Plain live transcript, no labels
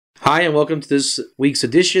Hi, and welcome to this week's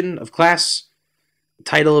edition of class. The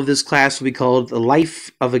title of this class will be called The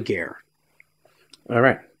Life of Ger. All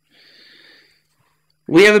right.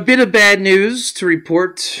 We have a bit of bad news to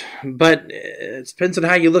report, but it depends on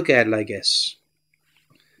how you look at it, I guess.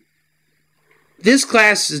 This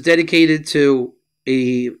class is dedicated to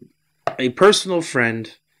a personal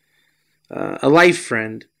friend, a life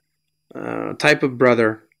friend, type of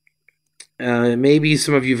brother. Maybe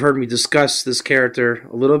some of you have heard me discuss this character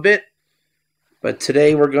a little bit, but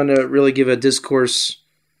today we're going to really give a discourse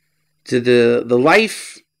to the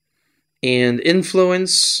life and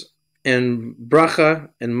influence and bracha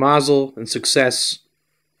and mazel and success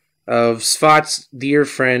of Svat's dear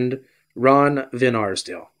friend Ron Van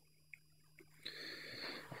Arsdale.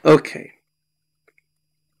 Okay.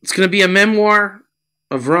 It's going to be a memoir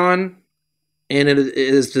of Ron, and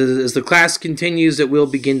as the class continues, it will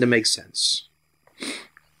begin to make sense.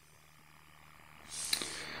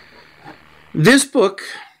 This book,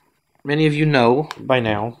 many of you know by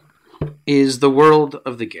now, is The World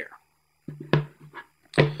of the Ger,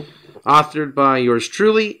 authored by yours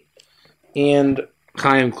truly and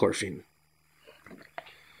Chaim Chlorfine.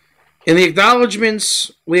 In the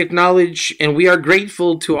acknowledgments, we acknowledge and we are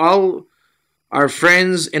grateful to all our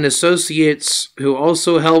friends and associates who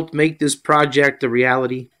also helped make this project a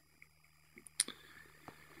reality.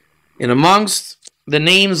 And amongst the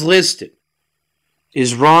names listed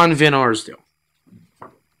is Ron Van Arsdale.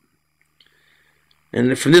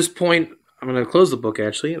 And from this point, I'm going to close the book,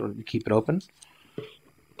 actually. I'm going to keep it open.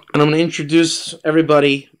 And I'm going to introduce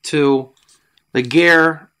everybody to the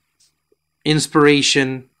Ger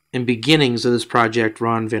inspiration and beginnings of this project,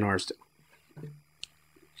 Ron Van Arsdale.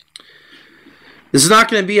 This is not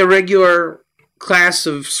going to be a regular class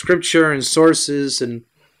of scripture and sources, and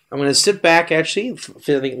I'm going to sit back, actually,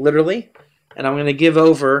 literally, and I'm going to give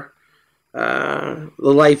over the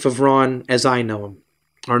life of Ron as I know him,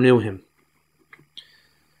 or knew him.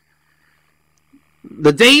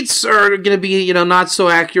 The dates are going to be, not so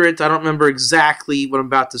accurate. I don't remember exactly what I'm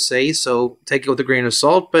about to say, so take it with a grain of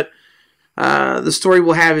salt, but the story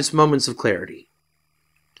will have its moments of clarity.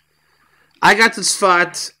 I got to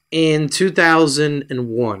Tzfat in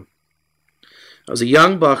 2001. I was a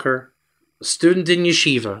young bucker, a student in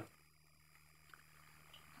yeshiva,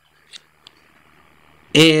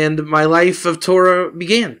 and my life of Torah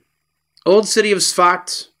began. Old city of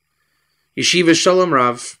Tzfat, yeshiva Shalom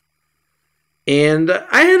Rav, and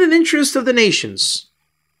I had an interest of the nations.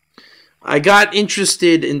 I got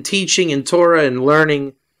interested in teaching in Torah and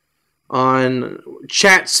learning on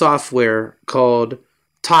chat software called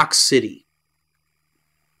Talk City.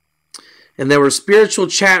 And there were spiritual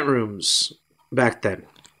chat rooms back then.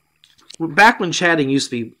 Back when chatting used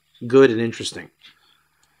to be good and interesting.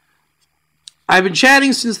 I've been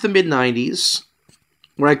chatting since the mid-90s.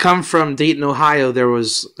 Where I come from, Dayton, Ohio, there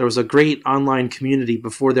was a great online community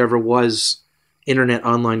before there ever was internet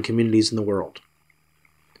online communities in the world.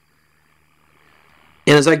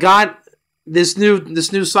 And as I got this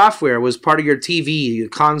new software, was part of your TV, your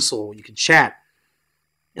console, you could chat.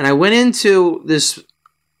 And I went into this,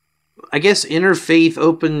 I guess, interfaith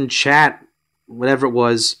open chat, whatever it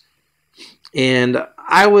was, and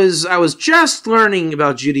I was just learning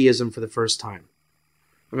about Judaism for the first time.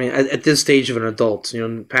 I mean, at this stage of an adult,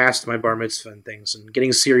 past my bar mitzvah and things, and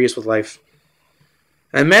getting serious with life.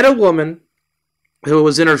 I met a woman who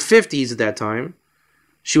was in her 50s at that time.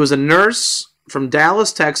 She was a nurse from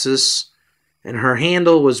Dallas, Texas, and her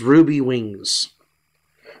handle was Ruby Wings.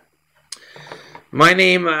 My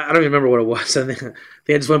name, I don't even remember what it was. I think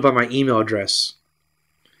I just went by my email address.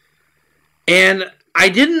 And I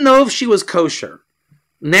didn't know if she was kosher.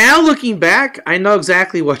 Now, looking back, I know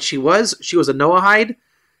exactly what she was. She was a Noahide,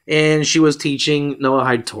 and she was teaching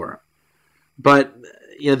Noahide Torah. But,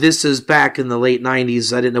 this is back in the late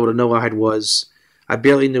 90s. I didn't know what a Noahide was. I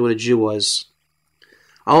barely knew what a Jew was.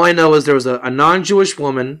 All I know is there was a non-Jewish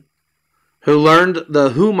woman who learned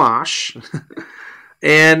the Humash,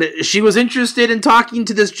 and she was interested in talking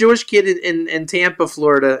to this Jewish kid in Tampa,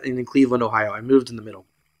 Florida, and in Cleveland, Ohio. I moved in the middle.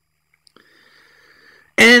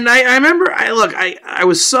 And I remember, I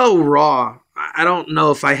was so raw. I don't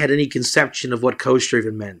know if I had any conception of what kosher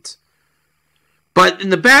even meant. But in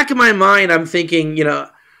the back of my mind, I'm thinking,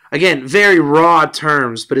 again, very raw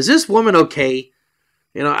terms, but is this woman okay?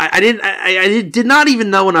 I did not even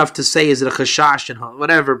know enough to say, is it a chashash and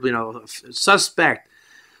whatever, suspect.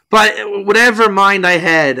 But whatever mind I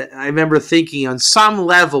had, I remember thinking on some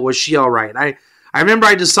level, was she all right? I remember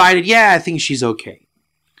I decided, yeah, I think she's okay.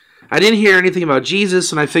 I didn't hear anything about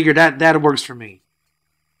Jesus, and I figured that works for me.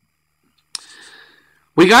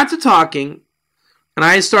 We got to talking, And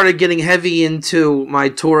I started getting heavy into my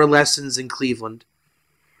Torah lessons in Cleveland.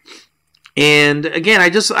 And again,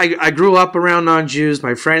 I grew up around non-Jews.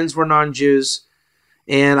 My friends were non-Jews.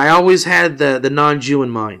 And I always had the non-Jew in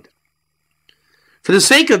mind. For the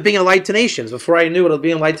sake of being a light to nations, before I knew what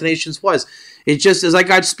being a light to nations was, it just, as I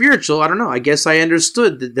got spiritual, I don't know, I guess I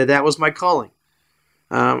understood that was my calling.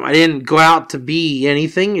 I didn't go out to be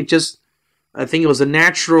anything. I think it was a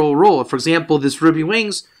natural role. For example, this Ruby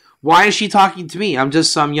Wings, why is she talking to me? I'm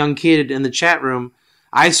just some young kid in the chat room.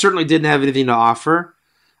 I certainly didn't have anything to offer.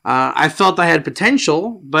 I felt I had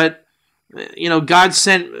potential, but, God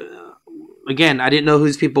sent, again, I didn't know who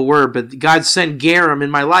these people were, but God sent Gerim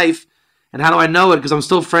in my life. And how do I know it? Because I'm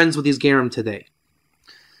still friends with these Gerim today.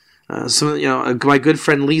 My good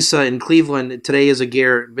friend Lisa in Cleveland today is a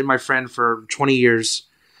Ger, been my friend for 20 years.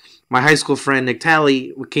 My high school friend Nick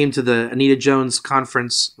Talley came to the Anita Jones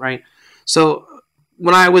conference, right? So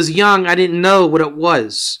when I was young, I didn't know what it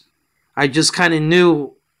was. I just kind of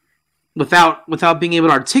knew without being able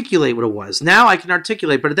to articulate what it was. Now I can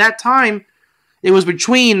articulate, but at that time, it was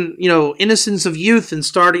between, innocence of youth and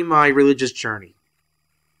starting my religious journey.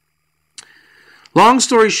 Long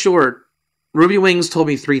story short, Ruby Wings told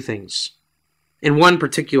me 3 things in one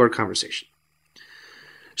particular conversation.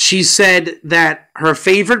 She said that her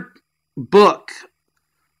favorite book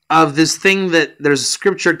of this thing that there's a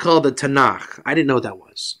scripture called the Tanakh. I didn't know what that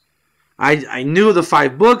was. I knew the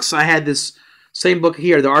 5 books. I had this same book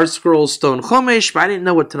here, the Art Scroll Stone Chumash, but I didn't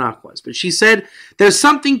know what Tanakh was. But she said there's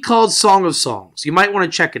something called Song of Songs. You might want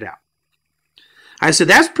to check it out. I said,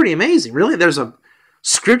 that's pretty amazing. Really? There's a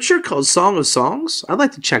scripture called Song of Songs? I'd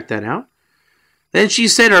like to check that out. Then she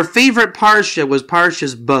said her favorite parsha was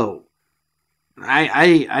Parshas Bo.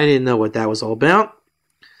 I didn't know what that was all about.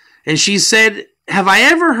 And she said, have I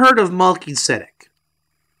ever heard of Melchizedek?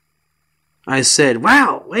 I said,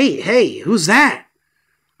 wow, wait, hey, who's that?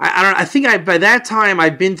 I think by that time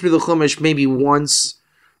I'd been through the Chumash maybe once,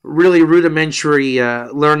 really rudimentary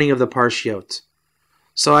learning of the Parshiot.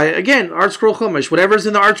 So again, Art Scroll Chumash, whatever's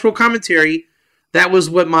in the Art Scroll commentary, that was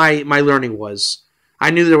what my learning was. I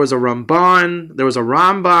knew there was a Ramban, there was a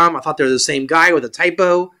Rambam. I thought they were the same guy with a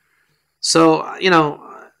typo. So,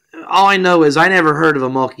 all I know is I never heard of a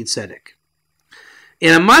Melchizedek.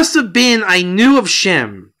 And it must have been I knew of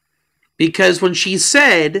Shem, because when she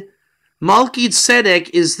said Melchizedek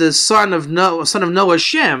is the son of Noah,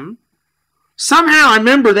 Shem, somehow I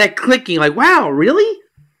remember that clicking, like, wow, really?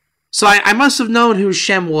 So I must have known who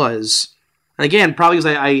Shem was. And again, probably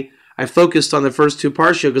because I focused on the first 2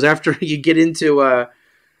 parsha, because after you get into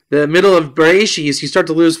the middle of Bereshit, you start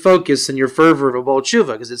to lose focus in your fervor of a Baal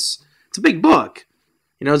Tshuva, because it's a big book.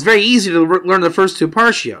 It's very easy to learn the first 2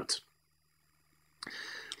 parshiot.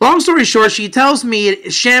 Long story short, she tells me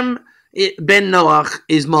Shem ben Noach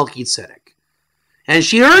is Melchizedek. And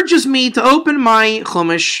she urges me to open my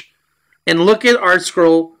Chumash and look at Art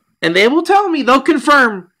Scroll, and they will tell me, they'll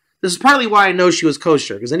confirm. This is partly why I know she was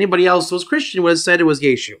kosher, because anybody else who was Christian would have said it was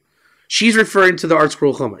Yeshu. She's referring to the Art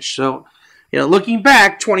Scroll Chumash. So, looking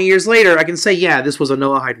back 20 years later, I can say, yeah, this was a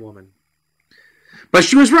Noahide woman. But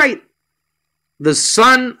she was right. The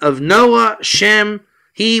son of Noah, Shem,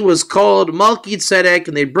 he was called Melchizedek,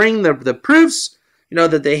 and they bring the proofs,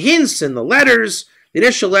 that the hints and the letters, the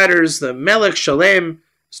initial letters, the Melech Shalem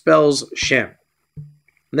spells Shem.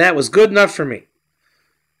 And that was good enough for me.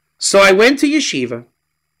 So I went to yeshiva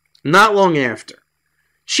not long after.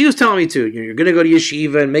 She was telling me to, you're going to go to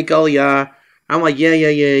yeshiva and make aliyah. I'm like,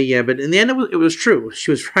 yeah. But in the end, it was true.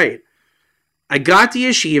 She was right. I got to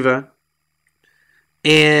yeshiva,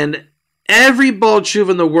 and every Baal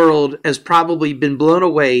Tshuva in the world has probably been blown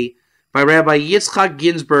away by Rabbi Yitzchak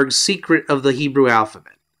Ginsburg's secret of the Hebrew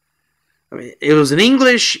alphabet. I mean, it was in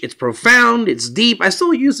English, it's profound, it's deep. I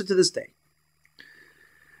still use it to this day.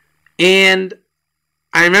 And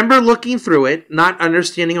I remember looking through it, not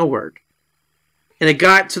understanding a word. And it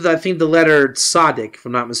got to, I think, the letter Tzaddik, if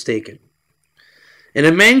I'm not mistaken. And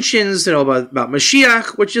it mentions, about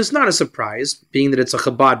Mashiach, which is not a surprise, being that it's a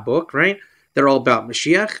Chabad book, right? They're all about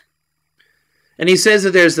Mashiach. And he says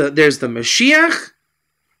that there's the Mashiach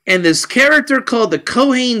and this character called the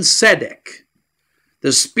Kohen Tzedek,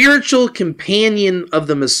 the spiritual companion of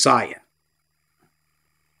the Messiah.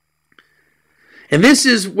 And this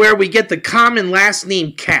is where we get the common last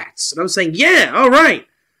name Katz. And I'm saying, yeah, all right,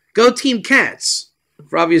 go Team Katz,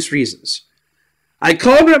 for obvious reasons. I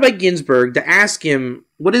called Rabbi Ginsburg to ask him,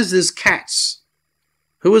 what is this Katz?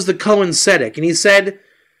 Who is the Kohen Tzedek? And he said,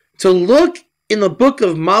 to look in the book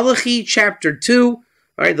of Malachi, chapter 2, all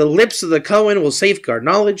right, the lips of the Kohen will safeguard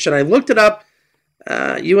knowledge. And I looked it up.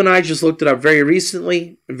 You and I just looked it up very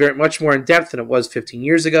recently, very much more in depth than it was 15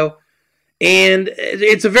 years ago. And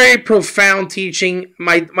it's a very profound teaching.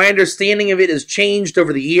 My understanding of it has changed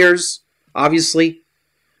over the years, obviously.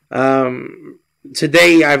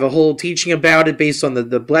 Today I have a whole teaching about it based on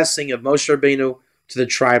the blessing of Moshe Rabbeinu to the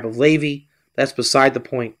tribe of Levi. That's beside the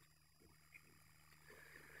point.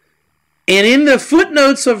 And in the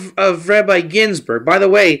footnotes of Rabbi Ginsburg, by the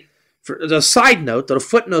way, for a side note, a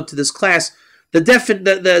footnote to this class,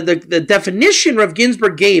 the definition Rav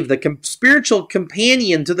Ginsburg gave, the spiritual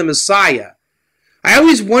companion to the Messiah, I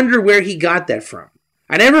always wondered where he got that from.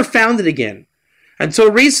 I never found it again. Until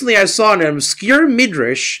recently I saw an obscure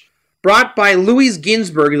midrash brought by Louis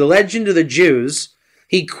Ginsburg, the Legend of the Jews.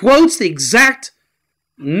 He quotes the exact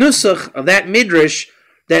nusach of that midrash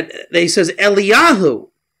that he says Eliyahu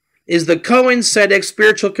is the Cohen Tzedek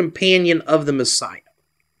spiritual companion of the Messiah.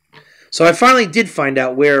 So I finally did find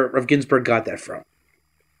out where Rav Ginsburg got that from.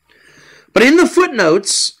 But in the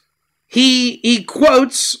footnotes, he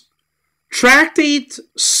quotes Tractate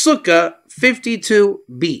Sukkah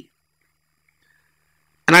 52b.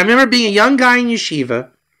 And I remember being a young guy in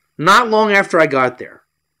yeshiva not long after I got there.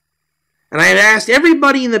 And I had asked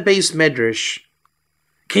everybody in the base medrash,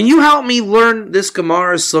 can you help me learn this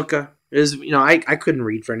Gemara Sukkah? I couldn't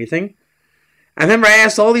read for anything. I remember I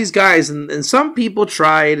asked all these guys, and some people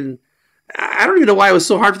tried, and I don't even know why it was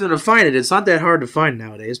so hard for them to find it. It's not that hard to find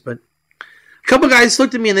nowadays, but a couple guys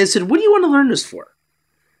looked at me and they said, what do you want to learn this for?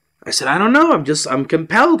 I said, I don't know. I'm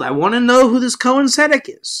compelled. I want to know who this Cohen Tzedek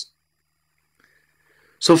is.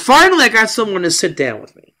 So finally I got someone to sit down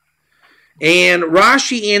with me. And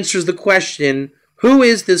Rashi answers the question, who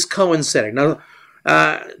is this Cohen Tzedek? Now,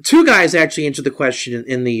 two guys actually answered the question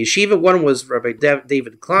in the yeshiva. One was Rabbi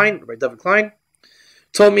David Klein.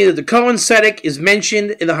 Told me that the Cohen Tzedek is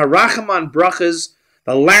mentioned in the Harachaman brachas,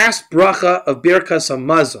 the last bracha of Birkas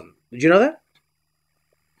HaMazon. Did you know that?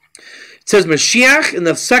 It says Mashiach in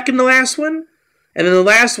the second to last one, and then the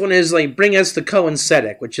last one is like bring us the Cohen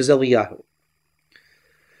Tzedek, which is Eliyahu.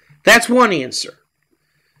 That's one answer.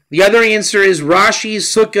 The other answer is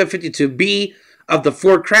Rashi's Sukkah 52b of the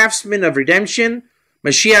four craftsmen of redemption,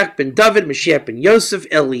 Mashiach ben David, Mashiach ben Yosef,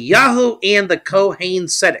 Eliyahu, and the Kohen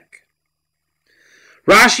Tzedek.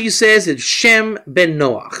 Rashi says it's Shem ben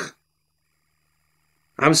Noach.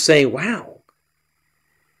 I'm saying, wow.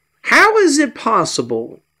 How is it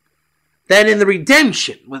possible that in the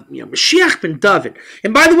redemption with Mashiach ben David,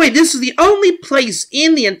 and by the way, this is the only place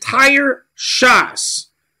in the entire Shas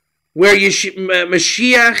where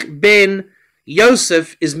Mashiach ben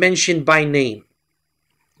Yosef is mentioned by name.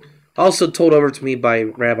 Also told over to me by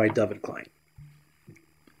Rabbi David Klein.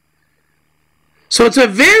 So it's a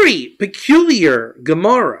very peculiar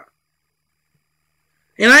Gemara.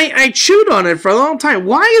 And I chewed on it for a long time.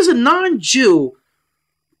 Why is a non-Jew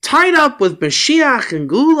tied up with Mashiach and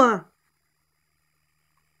Gula?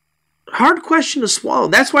 Hard question to swallow.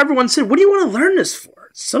 That's why everyone said, what do you want to learn this for?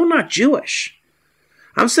 It's so not Jewish.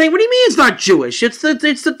 I'm saying, what do you mean it's not Jewish? It's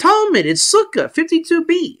the Talmud. It's Sukkah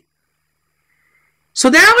 52b. So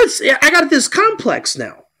now I got this complex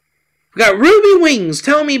now. We got Ruby Wings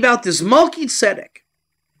telling me about this Malki Tzedek.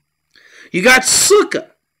 You got Sukkah.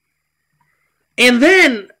 And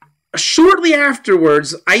then, shortly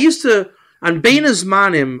afterwards, I used to, on Bein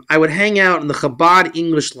Hazmanim, I would hang out in the Chabad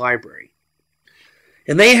English Library.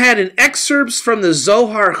 And they had an excerpts from the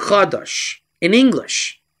Zohar Chadash in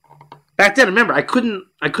English. Back then, remember, I couldn't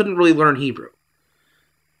really learn Hebrew.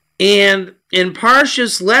 And in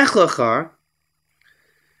Parshas Lech Lecha,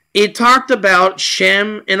 it talked about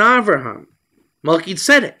Shem and Avraham, Malki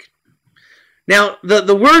Tzedek. Now,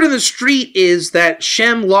 the word in the street is that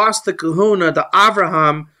Shem lost the kahuna to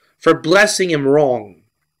Avraham for blessing him wrong.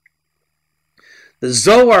 The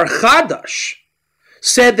Zohar Chadash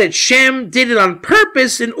said that Shem did it on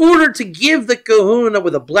purpose in order to give the kahuna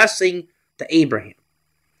with a blessing to Abraham.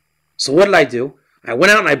 So what did I do? I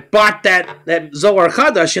went out and I bought that Zohar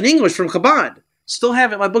Chadash in English from Chabad. Still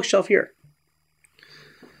have it on my bookshelf here.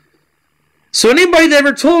 So anybody that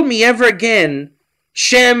ever told me ever again,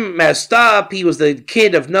 Shem messed up, he was the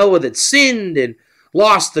kid of Noah that sinned and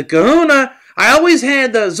lost the kahuna, I always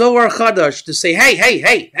had the Zohar Chadash to say,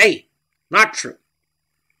 hey, not true.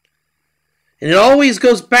 And it always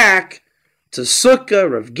goes back to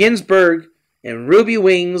Sukkah, Rav Ginsburg, and Ruby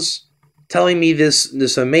Wings telling me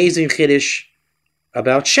this amazing Chiddush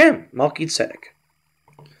about Shem, Malki Tzedek.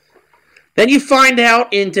 Then you find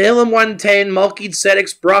out in Tehillim 110, Malki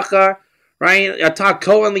Tzedek's bracha, right? Atak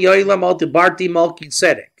Kohen Li'olam Al Tibarti Malki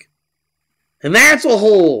Tzedek. And that's a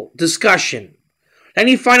whole discussion. Then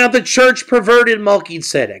you find out the church perverted Malki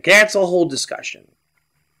Tzedek. That's a whole discussion.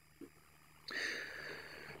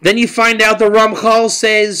 Then you find out the Ramchal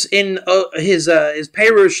says in his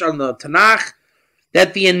Perush on the Tanakh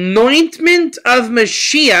that the anointment of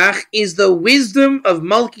Mashiach is the wisdom of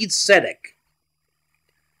Melchizedek.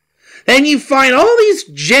 Then you find all these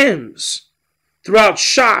gems throughout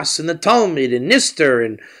Shas and the Talmud and Nister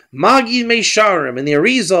and Magi Mesharim and the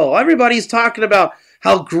Arizal. Everybody's talking about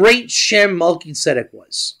how great Shem Melchizedek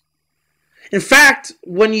was. In fact,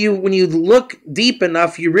 when you look deep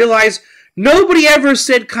enough, you realize nobody ever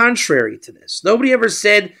said contrary to this. Nobody ever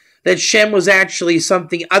said that Shem was actually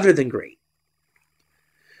something other than great.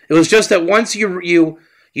 It was just that once you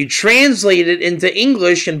translate it into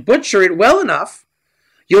English and butcher it well enough,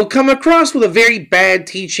 you'll come across with a very bad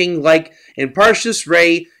teaching, like in Parshas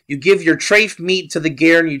Rei, you give your treif meat to the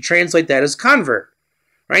ger and you translate that as convert.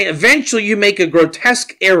 Right? Eventually you make a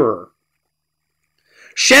grotesque error.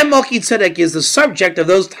 Shem Melchizedek is the subject of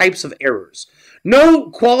those types of errors. No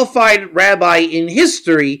qualified rabbi in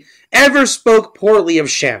history ever spoke poorly of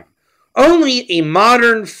Shem. Only a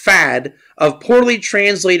modern fad of poorly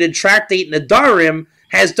translated tractate Nadarim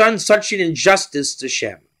has done such an injustice to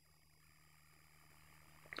Shem.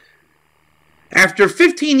 After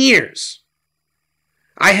 15 years,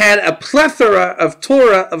 I had a plethora of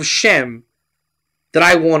Torah of Shem that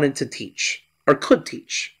I wanted to teach, or could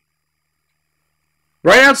teach.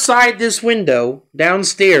 Right outside this window,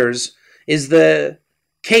 downstairs, is the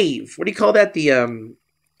cave. What do you call that? The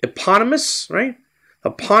eponymous, right?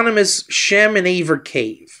 Eponymous Shem and Aver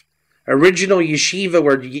cave. Original yeshiva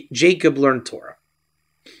where Jacob learned Torah.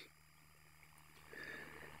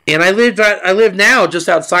 And I live now just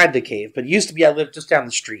outside the cave, but it used to be I lived just down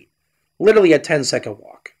the street. Literally a 10-second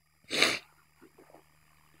walk.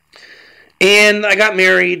 And I got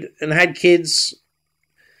married and had kids.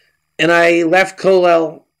 And I left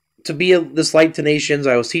Kollel to be this light to nations.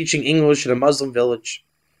 I was teaching English in a Muslim village.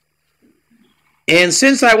 And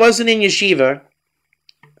since I wasn't in yeshiva,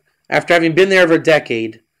 after having been there for a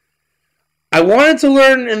decade, I wanted to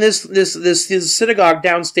learn in this synagogue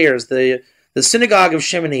downstairs, the synagogue of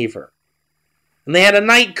Shem and Aver. And they had a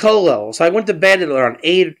night Kollel. So I went to bed at around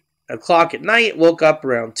 8 o'clock at night, woke up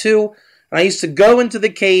around 2, and I used to go into the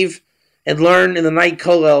cave and learn in the night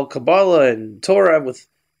Kollel, Kabbalah and Torah with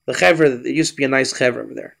the Chevra. There used to be a nice Chevra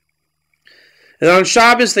over there. And on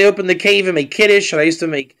Shabbos, they opened the cave and made Kiddush, and I used to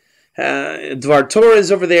make Dvar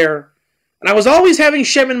Torahs over there. And I was always having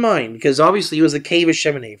Shem in mind, because obviously he was the cave of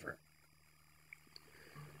Shem and Aver.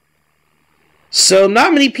 So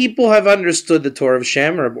not many people have understood the Torah of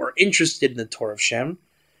Shem, or were interested in the Torah of Shem.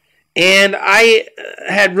 And I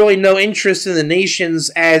had really no interest in the nations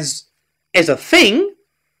as a thing.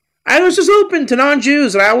 I was just open to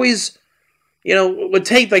non-Jews, and I always, would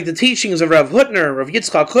take like the teachings of Rav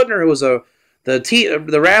Yitzchak Hutner, who was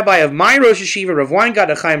the rabbi of my Rosh Yeshiva, Rav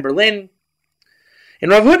Weingart of Chaim Berlin.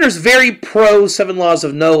 And Rav Hutner's very pro 7 Laws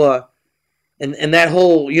of Noah and that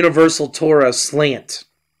whole universal Torah slant.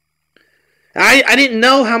 I didn't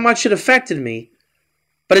know how much it affected me,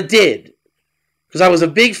 but it did. Because I was a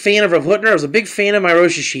big fan of Rav Hutner, I was a big fan of my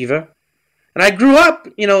Rosh Yeshiva. And I grew up,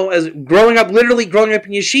 literally growing up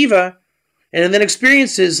in yeshiva, and then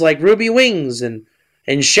experiences like Ruby Wings and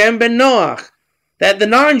Shem Ben Noach, that the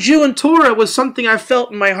non-Jew in Torah was something I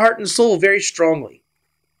felt in my heart and soul very strongly.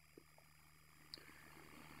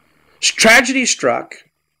 Tragedy struck.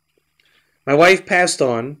 My wife passed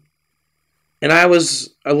on, and I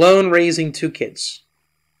was alone raising 2 kids.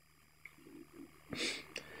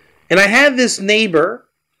 And I had this neighbor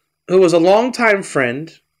who was a longtime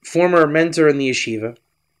friend, former mentor in the yeshiva.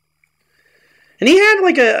 And he had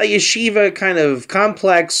like a yeshiva kind of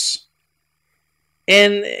complex,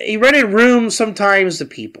 and he rented rooms sometimes to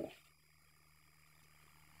people.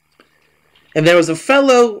 And there was a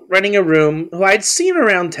fellow renting a room who I'd seen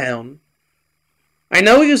around town. I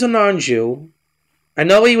know he was a non-Jew. I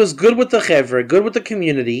know he was good with the chevra, good with the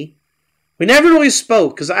community. We never really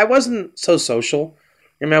spoke because I wasn't so social.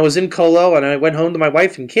 I was in Kollel and I went home to my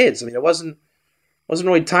wife and kids. It wasn't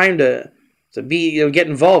really time to be get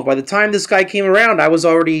involved. By the time this guy came around, I was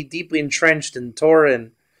already deeply entrenched in Torah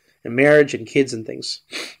and marriage and kids and things.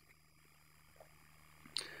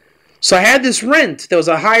 So I had this rent. There was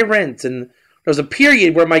a high rent, and there was a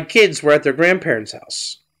period where my kids were at their grandparents'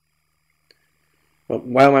 house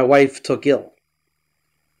while my wife took ill.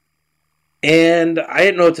 And I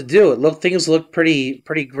didn't know what to do. Things looked pretty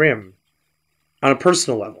grim on a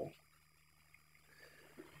personal level.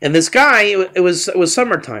 And this guy, it was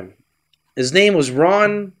summertime. His name was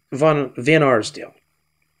Ron Van Arsdale.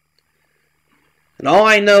 And all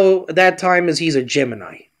I know at that time is he's a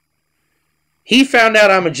Gemini. He found out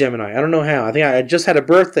I'm a Gemini. I don't know how. I think I just had a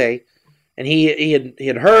birthday, and he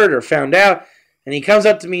had heard or found out. And he comes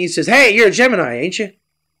up to me, he says, hey, you're a Gemini, ain't you?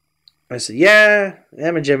 I said, yeah,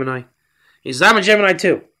 I'm a Gemini. He says, I'm a Gemini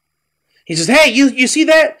too. He says, hey, you see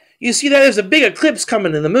that? You see that? There's a big eclipse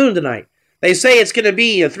coming in the moon tonight. They say it's going to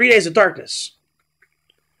be 3 days of darkness.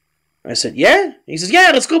 I said, yeah? He says, yeah,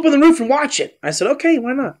 let's go up on the roof and watch it. I said, okay,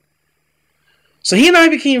 why not? So he and I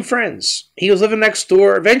became friends. He was living next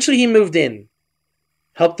door. Eventually he moved in.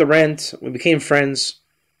 Helped the rent. We became friends.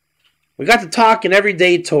 We got to talking every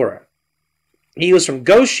day Torah. He was from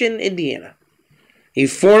Goshen, Indiana. A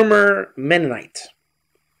former Mennonite.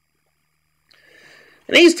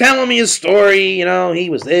 And he's telling me his story, he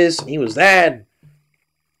was this and he was that.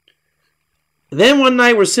 And then one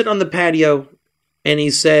night we're sitting on the patio and he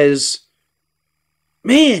says,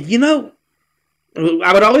 man,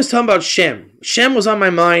 I would always tell him about Shem. Shem was on my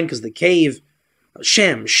mind because the cave,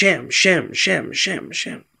 Shem. And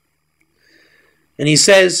he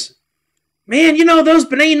says, man, those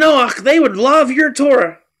B'nai Noach, they would love your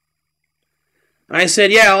Torah. I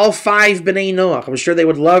said, yeah, all 5 B'nai Noach. I'm sure they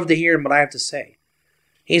would love to hear what I have to say.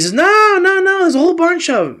 He says, no, there's a whole bunch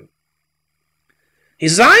of them. He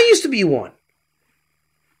says, I used to be one.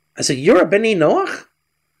 I said, you're a B'nai Noach?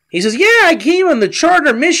 He says, yeah, I came on the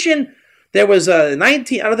charter mission. There was I don't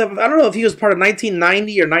know if he was part of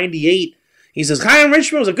 1990 or 98. He says, Chaim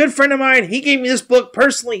Richmond was a good friend of mine. He gave me this book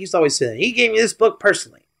personally. He used to always say that. He gave me this book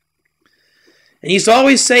personally. And he used to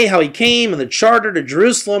always say how he came in the charter to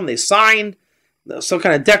Jerusalem. They signed some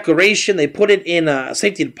kind of declaration. They put it in a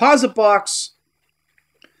safety deposit box.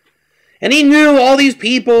 And he knew all these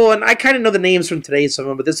people, and I kind of know the names from today, some of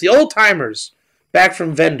them, but it's the old-timers back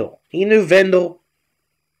from Vendel. He knew Vendel.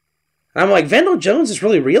 And I'm like, Vendel Jones is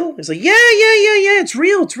really real? He's like, yeah, it's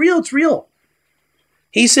real.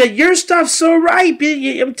 He said, your stuff's so ripe.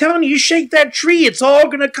 I'm telling you shake that tree, it's all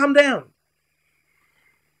going to come down.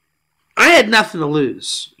 I had nothing to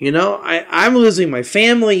lose. I'm losing my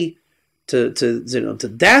family to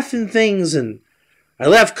death and things, and I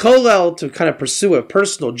left Kollel to kind of pursue a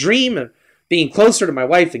personal dream of being closer to my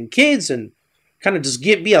wife and kids and kind of just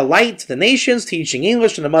be a light to the nations, teaching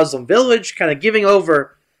English in a Muslim village, kind of giving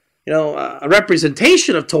over, a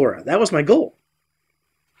representation of Torah. That was my goal.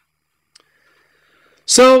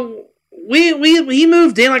 So we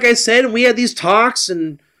moved in, like I said, and we had these talks,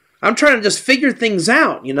 and I'm trying to just figure things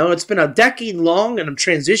out. It's been a decade long, and I'm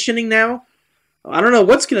transitioning now. I don't know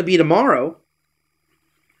what's going to be tomorrow.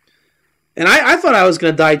 And I thought I was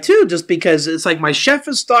going to die too, just because it's like my chef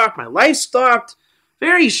is stopped, my life stopped.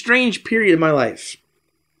 Very strange period in my life.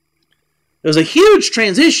 It was a huge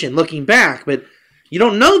transition looking back, but you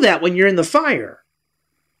don't know that when you're in the fire.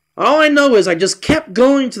 All I know is I just kept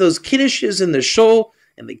going to those kiddushes in the shul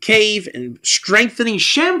and the cave and strengthening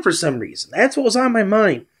Shem for some reason. That's what was on my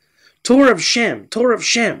mind. Torah of Shem, Torah of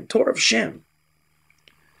Shem, Torah of Shem.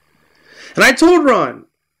 And I told Ron,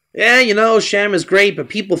 yeah, Shem is great, but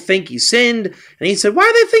people think he sinned. And he said, why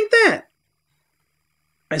do they think that?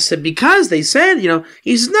 I said, because they said,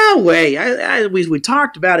 he says, no way. We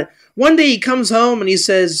talked about it. One day he comes home and he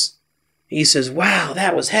says, wow,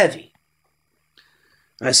 that was heavy.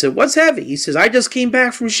 I said, what's heavy? He says, I just came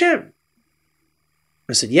back from Shem.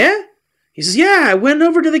 I said, yeah? He says, yeah, I went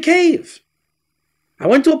over to the cave. I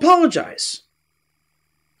went to apologize.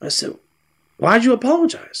 I said, why'd you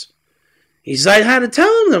apologize? He says, I had to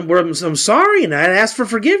tell them I'm sorry, and I had to ask for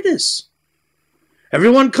forgiveness.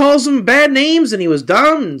 Everyone calls him bad names, and he was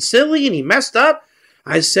dumb and silly, and he messed up.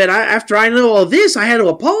 I said, after I know all this, I had to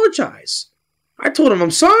apologize. I told him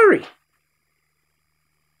I'm sorry.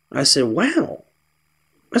 I said, wow,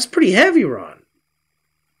 that's pretty heavy, Ron.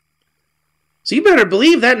 So you better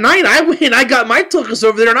believe that night I went, I got my tuchus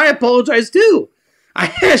over there, and I apologized too.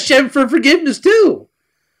 I asked Shem for forgiveness too.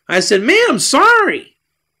 I said, man, I'm sorry.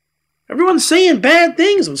 Everyone's saying bad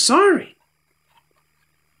things. I'm sorry.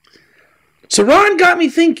 So Ron got me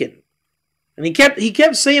thinking. And he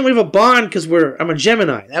kept saying we have a bond because I'm a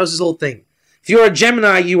Gemini. That was his whole thing. If you're a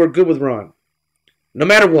Gemini, you were good with Ron. No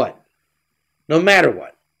matter what. No matter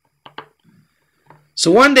what.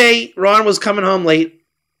 So one day, Ron was coming home late.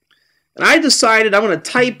 And I decided I'm going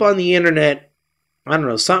to type on the internet, I don't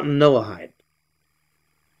know, something Noahide.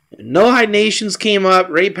 And Noahide Nations came up,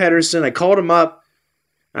 Ray Pedersen. I called him up.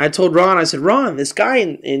 And I told Ron, I said, Ron, this guy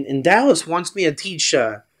in Dallas wants me to teach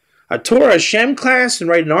a Torah Shem class and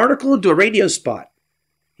write an article and do a radio spot.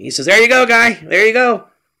 He says, there you go, guy. There you go.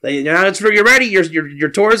 Now you're ready. Your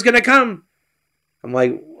tour is going to come. I'm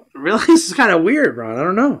like, really? This is kind of weird, Ron. I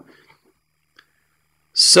don't know.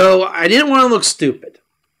 So I didn't want to look stupid.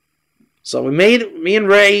 So me and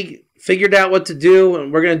Ray figured out what to do,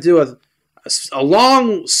 and we're going to do a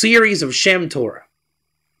long series of Shem Torah.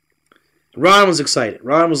 Ron was excited.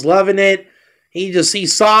 Ron was loving it. He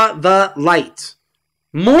saw the light.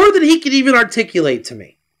 More than he could even articulate to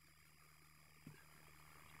me.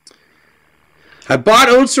 I bought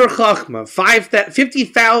Otzer Chachma,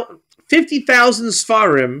 50,000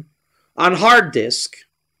 Sfarim on hard disk,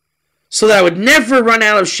 so that I would never run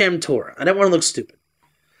out of Shem Torah. I didn't want to look stupid.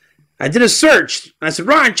 I did a search. And I said,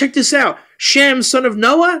 Ron, check this out. Shem, son of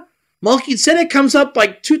Noah, Melchizedek comes up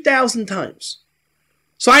like 2,000 times.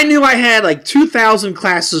 So I knew I had like 2,000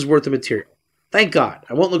 classes worth of material. Thank God.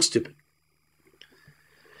 I won't look stupid.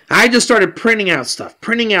 I just started printing out stuff.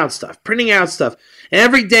 And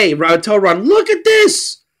every day, I would tell Ron, look at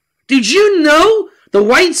this. Did you know the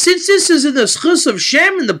white tzitzis is in the schus of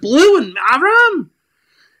Shem and the blue and Avram?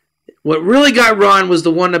 What really got Ron was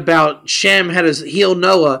the one about Shem had to heal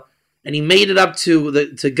Noah, and he made it up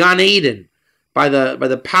to Gan Eden by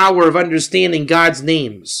the power of understanding God's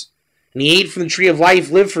names. And he ate from the tree of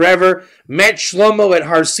life, lived forever, met Shlomo at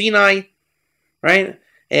Har Sinai, right?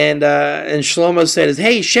 And Shlomo said,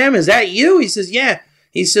 hey, Shem, is that you? He says, yeah.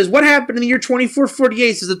 He says, what happened in the year 2448?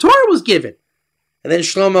 He says, the Torah was given. And then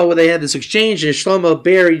Shlomo, they had this exchange, and Shlomo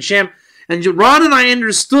buried Shem. And Ron and I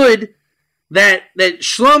understood that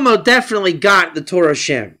Shlomo definitely got the Torah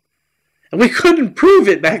Shem. And we couldn't prove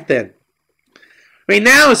it back then. I mean,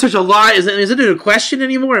 now it's such a lie. Isn't it a question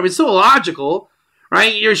anymore? I mean, it's so logical,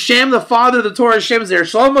 right? You're Shem, the father of the Torah, Shem's there,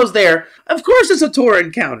 Shlomo's there. Of course it's a Torah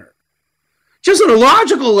encounter. Just on a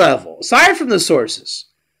logical level, aside from the sources.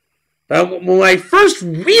 But when I first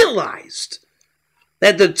realized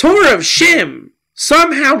that the Torah of Shem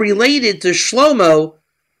somehow related to Shlomo,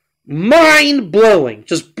 mind-blowing.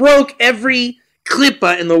 Just broke every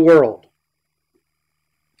klippa in the world.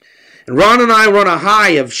 And Ron and I were on a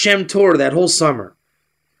high of Shem Torah that whole summer.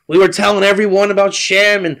 We were telling everyone about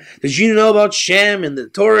Shem, and did you know about Shem, and the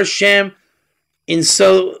Torah Shem. And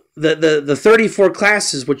so the 34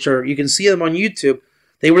 classes, which are, you can see them on YouTube,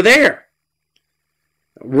 they were there.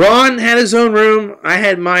 Ron had his own room, I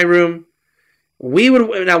had my room. We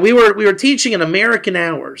were teaching in American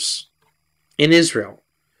hours in Israel.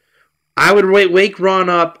 I would wake Ron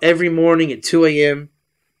up every morning at 2 a.m.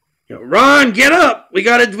 Ron, get up! We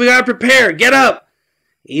gotta prepare. Get up!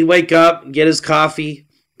 He'd wake up, get his coffee,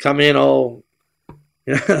 come in all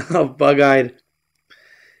bug-eyed.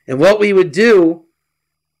 And what we would do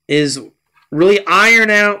is really iron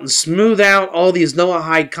out and smooth out all these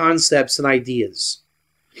Noahide concepts and ideas.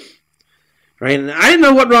 Right? And I didn't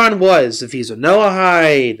know what Ron was, if he's a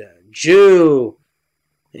Noahide, a Jew.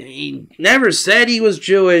 He never said he was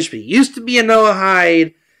Jewish, but he used to be a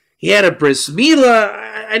Noahide. He had a bris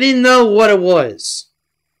milah. I didn't know what it was.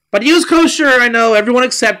 But he was kosher, I know. Everyone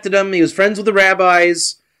accepted him. He was friends with the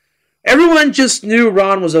rabbis. Everyone just knew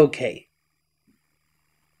Ron was okay.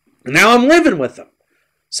 And now I'm living with him.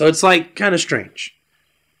 So it's like kind of strange.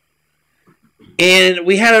 And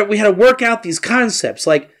we had to work out these concepts.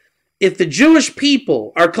 Like, if the Jewish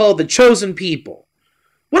people are called the chosen people,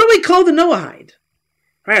 what do we call the Noahide?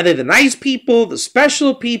 Right? Are they the nice people, the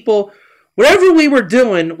special people? Whatever we were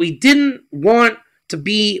doing, we didn't want to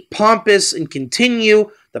be pompous and continue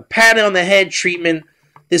the pat on the head treatment.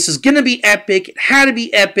 This is going to be epic. It had to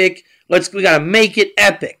be epic. We got to make it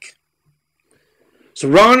epic. So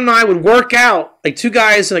Ron and I would work out like two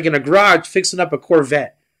guys in a garage fixing up a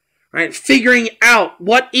Corvette, right? Figuring out,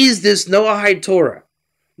 what is this Noahide Torah?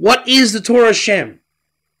 What is the Torah Shem?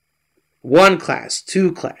 1 class,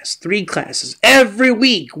 2 class, 3 classes. Every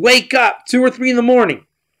week, wake up, 2 or 3 in the morning.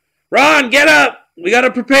 Ron, get up. We got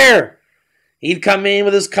to prepare. He'd come in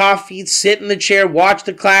with his coffee, he'd sit in the chair, watch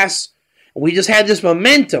the class. And we just had this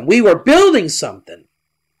momentum. We were building something.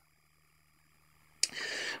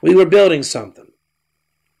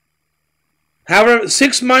 However,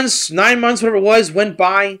 6 months, 9 months, whatever it was, went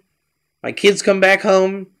by. My kids come back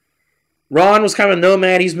home. Ron was kind of a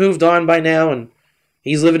nomad. He's moved on by now, and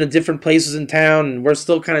he's living in different places in town, and we're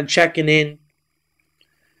still kind of checking in.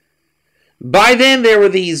 By then, there were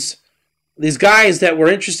these guys that were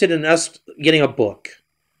interested in us getting a book.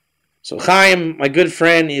 So Chaim, my good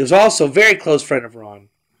friend, he was also a very close friend of Ron.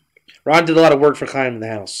 Ron did a lot of work for Chaim in the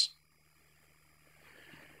house.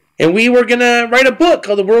 And we were going to write a book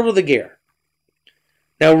called The World of the Ger.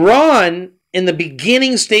 Now, Ron, in the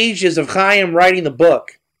beginning stages of Chaim writing the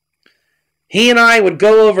book, he and I would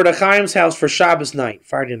go over to Chaim's house for Shabbos night,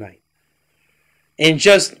 Friday night. And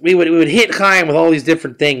we would hit Chaim with all these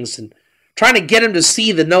different things and trying to get him to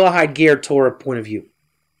see the Noahide Ger Torah point of view.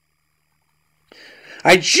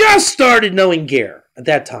 I just started knowing Ger at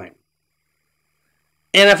that time.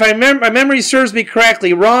 And if my memory serves me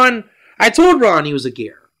correctly, I told Ron he was a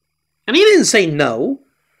Ger. And he didn't say no.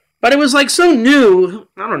 But it was like so new,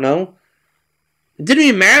 I don't know. It didn't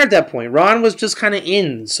even matter at that point. Ron was just kind of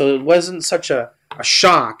in, so it wasn't such a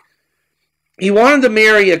shock. He wanted to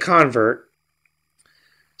marry a convert,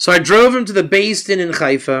 so I drove him to the Beis Din in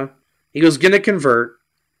Haifa. He was going to convert.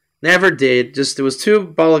 Never did. Just there was too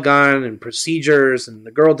balagan and procedures, and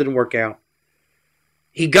the girl didn't work out.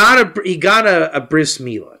 He got a bris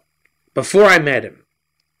milah before I met him.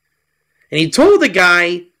 And he told the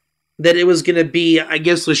guy that it was going to be, I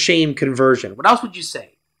guess, l'shem conversion. What else would you say?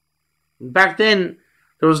 Back then,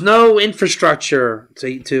 there was no infrastructure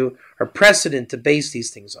or precedent to base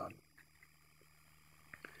these things on.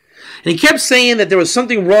 And he kept saying that there was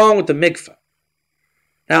something wrong with the mikveh.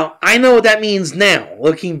 Now, I know what that means now,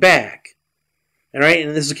 looking back. All right,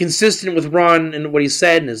 and this is consistent with Ron and what he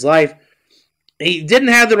said in his life. He didn't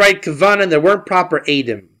have the right kavanah, and there weren't proper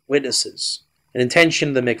edim, witnesses, and intention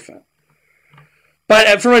of the mikveh.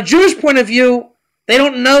 But from a Jewish point of view, they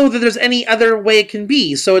don't know that there's any other way it can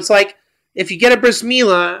be. So it's like, if you get a bris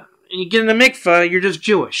milah and you get in a mikveh, you're just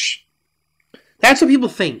Jewish. That's what people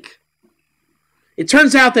think. It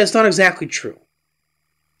turns out that's not exactly true.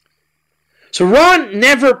 So Ron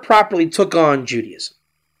never properly took on Judaism.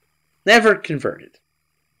 Never converted.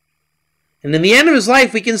 And in the end of his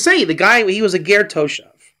life, we can say the guy, he was a Ger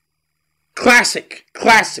Toshav. Classic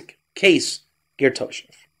case, Ger Toshav.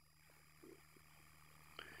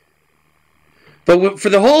 But for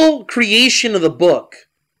the whole creation of the book,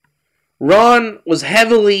 Ron was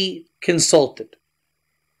heavily consulted.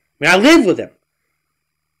 I mean, I live with him.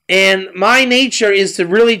 And my nature is to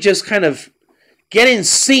really just kind of get in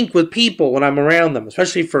sync with people when I'm around them,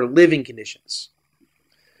 especially for living conditions.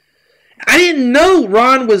 I didn't know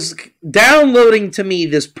Ron was downloading to me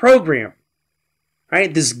this program,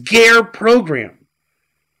 right? This Ger program.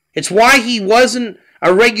 It's why he wasn't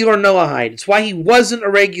a regular Noahide. It's why he wasn't a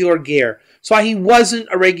regular Ger. It's why he wasn't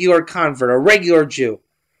a regular convert, a regular Jew.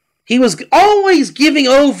 He was always giving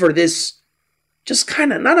over this, just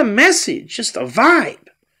kind of, not a message, just a vibe.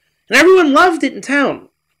 And everyone loved it in town.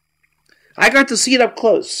 I got to see it up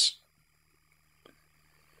close.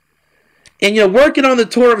 And, working on the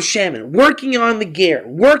Torah of Shemin, working on the Ger,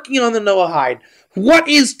 working on the Noahide. What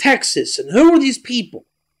is Texas and who are these people?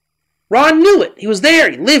 Ron knew it. He was there.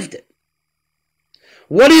 He lived it.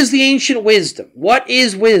 What is the ancient wisdom? What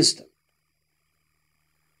is wisdom?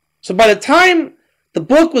 So by the time the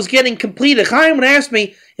book was getting completed, Chaim would ask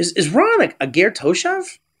me, is Ron a Ger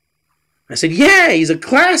Toshav? I said, yeah, he's a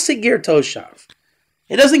classic Ger Toshav.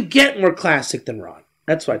 It doesn't get more classic than Ron.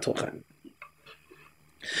 That's what I told him.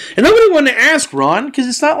 And nobody wanted to ask Ron, because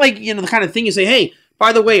it's not like, the kind of thing you say, hey,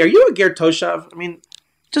 by the way, are you a Ger Toshav? I mean,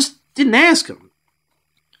 just didn't ask him.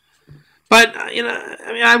 But,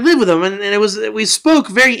 I live with him, and we spoke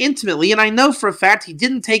very intimately, and I know for a fact he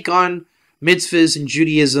didn't take on mitzvahs and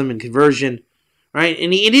Judaism and conversion, right?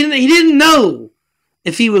 And he didn't know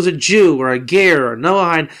if he was a Jew or a Ger or a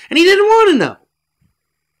Noahide, and he didn't want to know.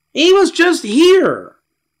 He was just here.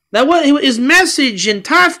 His message in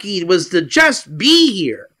Tafkid was to just be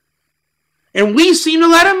here. And we seem to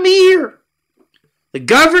let him be here. The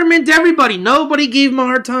government, everybody, nobody gave him a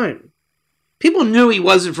hard time. People knew he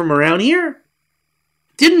wasn't from around here.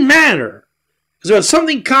 It didn't matter. Because there was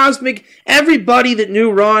something cosmic. Everybody that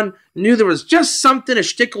knew Ron knew there was just something a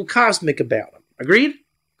shtickle cosmic about him. Agreed?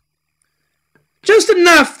 Just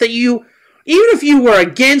enough that even if you were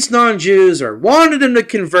against non-Jews or wanted them to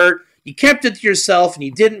convert, you kept it to yourself and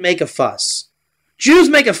you didn't make a fuss. Jews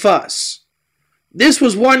make a fuss. This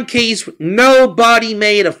was one case where nobody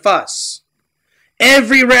made a fuss.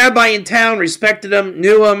 Every rabbi in town respected him,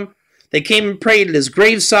 knew him. They came and prayed at his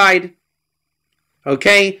graveside.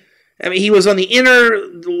 Okay? I mean, he was on the inner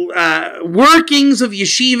workings of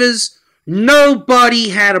yeshivas. Nobody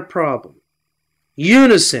had a problem.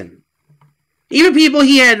 Unison. Even people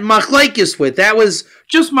he had machlekes with, that was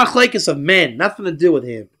just machlekes of men, nothing to do with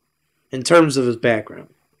him in terms of his background.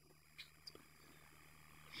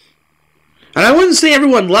 And I wouldn't say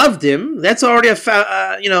everyone loved him. That's already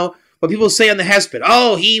what people say on the Hesped.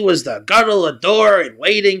 Oh, he was the gadol ador and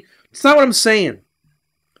waiting. It's not what I'm saying.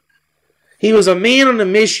 He was a man on a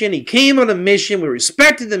mission. He came on a mission. We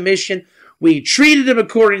respected the mission. We treated him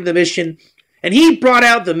according to the mission. And he brought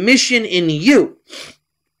out the mission in you.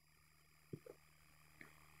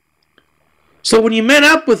 So when you met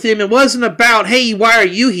up with him, it wasn't about, hey, why are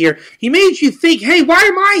you here? He made you think, hey, why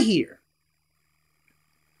am I here?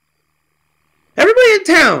 Everybody in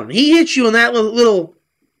town, he hit you in that little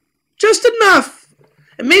just enough.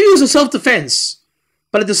 And maybe it was a self-defense.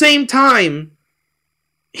 But at the same time,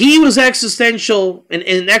 he was existential and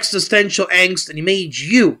in existential angst, and he made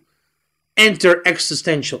you enter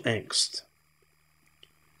existential angst.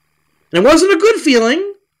 And it wasn't a good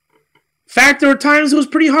feeling. fact, there were times it was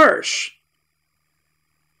pretty harsh.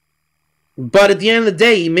 But at the end of the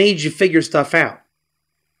day, he made you figure stuff out.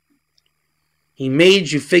 He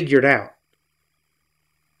made you figure it out.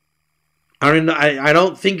 I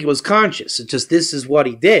don't think it was conscious. It's just this is what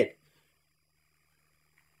he did.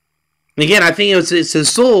 And again, I think it's his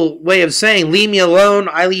soul way of saying, leave me alone,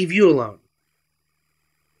 I leave you alone.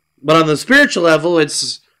 But on the spiritual level,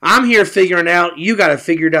 it's, I'm here figuring out, you got to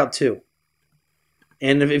figure it out too.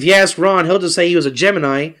 And if you ask Ron, he'll just say he was a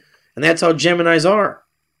Gemini, and that's how Geminis are.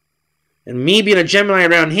 And me being a Gemini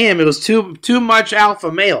around him, it was too much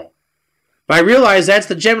alpha male. But I realized that's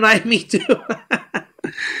the Gemini in me too.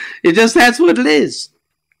 That's what it is.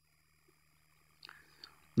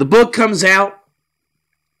 The book comes out.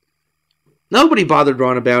 Nobody bothered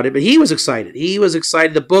Ron about it, but he was excited. He was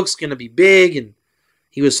excited. The book's going to be big, and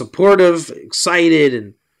he was supportive, excited,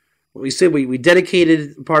 and we said we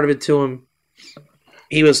dedicated part of it to him.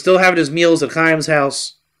 He was still having his meals at Chaim's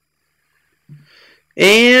house.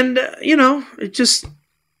 And, it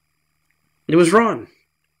was Ron.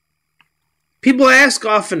 People ask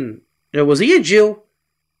often, was he a Jew?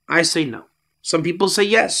 I say no. Some people say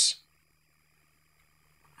yes.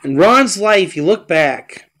 In Ron's life, you look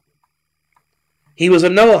back, he was a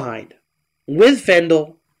Noahide. With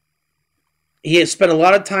Fendel, he had spent a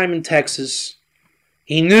lot of time in Texas.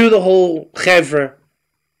 He knew the whole chevra.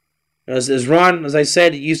 As Ron, as I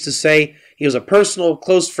said, used to say, he was a personal,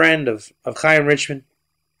 close friend of Chaim Richman.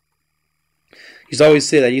 He used to always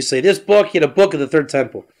say that. He used to say, this book, he had a book of the Third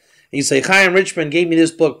Temple. And he'd say, Chaim Richman gave me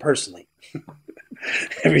this book personally.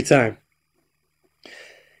 Every time.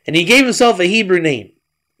 And he gave himself a Hebrew name.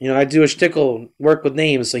 I do a shtickle, work with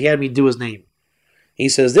names, so he had me do his name. He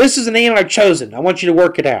says, this is the name I've chosen. I want you to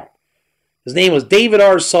work it out. His name was David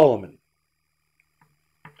R. Solomon.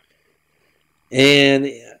 And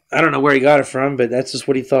I don't know where he got it from, but that's just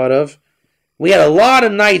what he thought of. We had a lot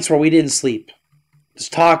of nights where we didn't sleep.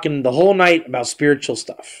 Just talking the whole night about spiritual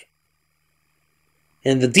stuff.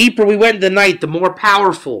 And the deeper we went into the night, the more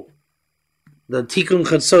powerful the Tikkun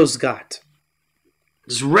Chatzos got.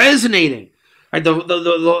 Just resonating. I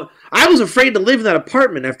was afraid to live in that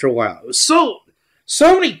apartment after a while. It was so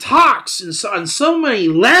many talks and on so many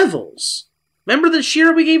levels. Remember the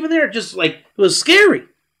shir we gave in there? Just like, it was scary.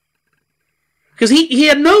 Because he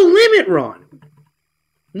had no limit, Ron.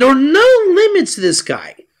 There were no limits to this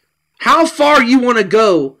guy. How far you want to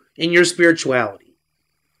go in your spirituality.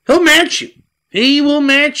 He'll match you. He will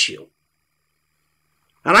match you.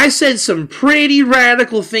 And I said some pretty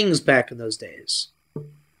radical things back in those days.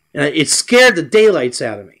 And it scared the daylights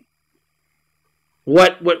out of me.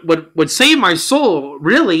 What saved my soul,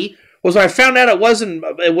 really, was when I found out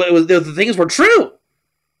the things were true.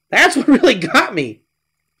 That's what really got me.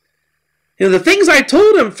 The things I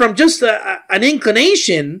told him from just an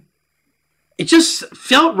inclination, it just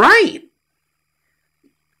felt right.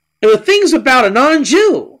 There were things about a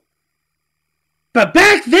non-Jew. But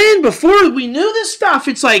back then, before we knew this stuff,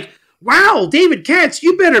 it's like, wow, David Katz,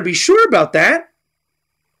 you better be sure about that.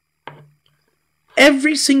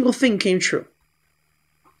 Every single thing came true.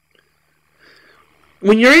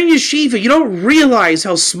 When you're in yeshiva, you don't realize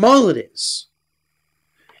how small it is.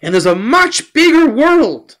 And there's a much bigger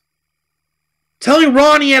world. Telling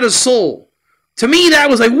Ron he had a soul. To me, that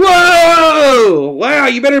was like, whoa! Wow,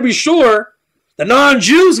 you better be sure. The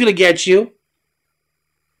non-Jew's going to get you.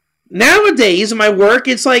 Nowadays, in my work,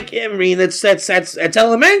 it's like, that's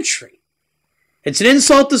elementary. It's an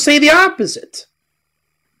insult to say the opposite.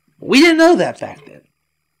 We didn't know that back then.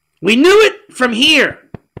 We knew it from here,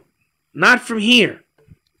 not from here.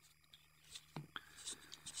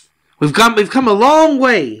 We've come a long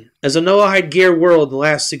way as a Noahide Ger world in the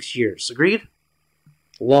last 6 years. Agreed?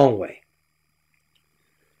 A long way.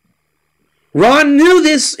 Ron knew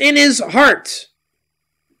this in his heart,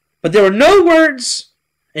 but there were no words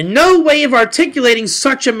and no way of articulating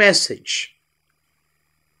such a message.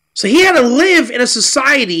 So he had to live in a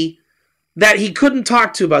society that he couldn't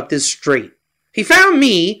talk to about this straight. He found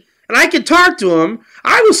me, and I could talk to him.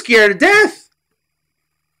 I was scared to death.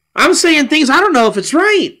 I'm saying things I don't know if it's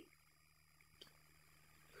right.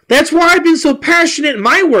 That's why I've been so passionate in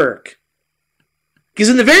my work. Because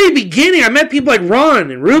in the very beginning, I met people like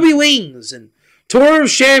Ron and Ruby Wings and Torah of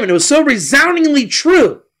Shem, and it was so resoundingly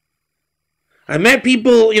true. I met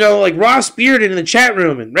people, like Ross Bearden in the chat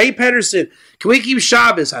room and Ray Pedersen. Can we keep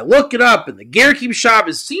Shabbos? I look it up, and the Ger keeps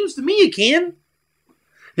Shabbos. Seems to me you can.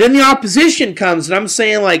 Then the opposition comes, and I'm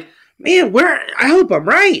saying, like, man, I hope I'm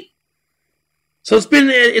right. So it's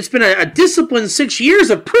been a disciplined 6 years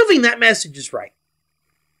of proving that message is right.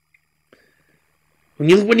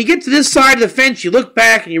 When you get to this side of the fence, you look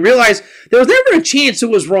back and you realize there was never a chance it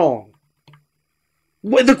was wrong.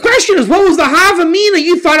 The question is, what was the Havamina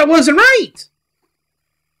you thought it wasn't right?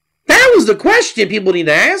 That was the question people need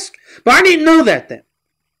to ask. But I didn't know that then.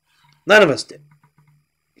 None of us did.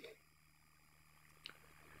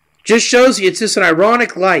 Just shows you it's just an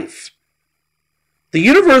ironic life. The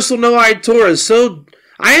universal no-eyed Torah is so...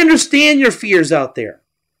 I understand your fears out there.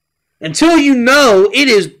 Until you know, it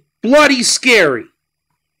is bloody scary.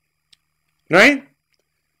 Right?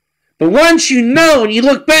 But once you know and you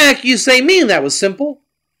look back, you say, man, that was simple.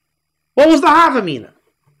 What was the Havamina?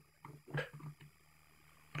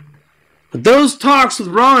 But those talks with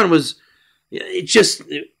Ron was just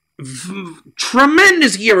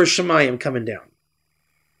tremendous Yerushalayim coming down.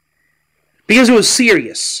 Because it was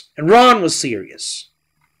serious. And Ron was serious.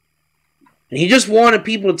 And he just wanted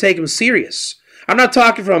people to take him serious. I'm not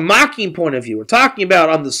talking from a mocking point of view. We're talking about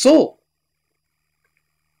on the soul.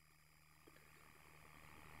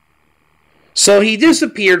 So he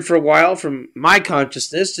disappeared for a while from my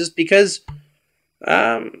consciousness just because,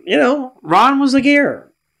 Ron was a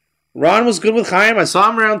Ger. Ron was good with Chaim. I saw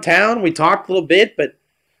him around town. We talked a little bit, but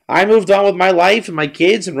I moved on with my life and my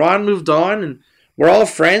kids, and Ron moved on, and we're all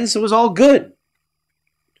friends. It was all good.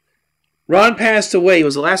 Ron passed away.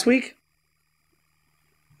 Was it last week?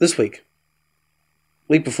 This week.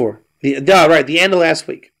 Week before. The end of last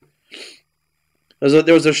week. There was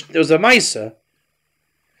a Misa.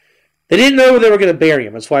 They didn't know where they were going to bury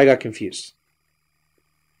him. That's why I got confused.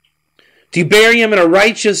 Do you bury him in a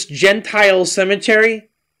righteous Gentile cemetery?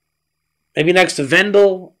 Maybe next to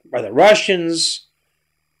Vendel by the Russians?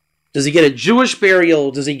 Does he get a Jewish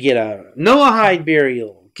burial? Does he get a Noahide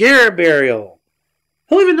burial? Ger burial?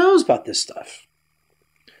 Who even knows about this stuff?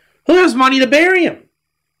 Who has money to bury him?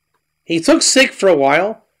 He took sick for a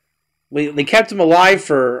while. They kept him alive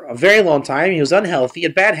for a very long time. He was unhealthy. He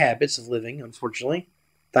had bad habits of living, unfortunately.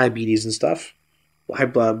 Diabetes and stuff. High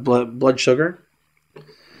blood sugar.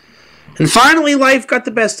 And finally, life got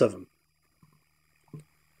the best of him.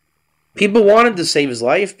 People wanted to save his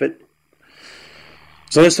life, but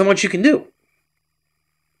there's only so much you can do.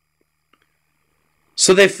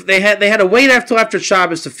 So they had to wait until after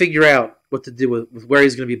Shabbos to figure out what to do with where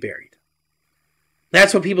he's going to be buried.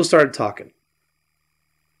 That's when people started talking.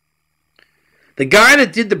 The guy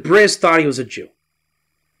that did the bris thought he was a Jew.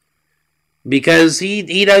 Because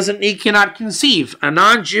he cannot conceive. A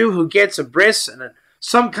non-Jew who gets a bris and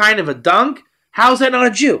some kind of a dunk, how's that not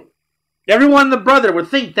a Jew? Everyone in the brother would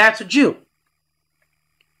think that's a Jew.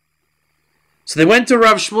 So they went to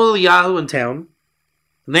Rav Shmuel Eliyahu in town,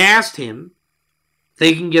 and they asked him if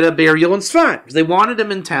they can get a burial in Tzfat, because they wanted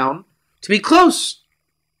him in town to be close.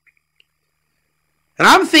 And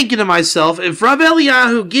I'm thinking to myself, if Rav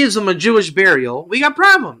Eliyahu gives him a Jewish burial, we got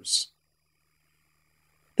problems.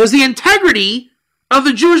 There's the integrity of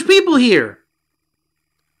the Jewish people here.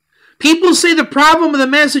 People say the problem with the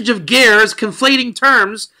message of Ger is conflating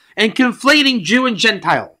terms and conflating Jew and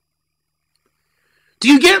Gentile. Do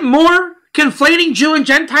you get more conflating Jew and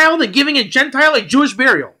Gentile than giving a Gentile a Jewish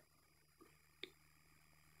burial?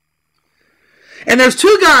 And there's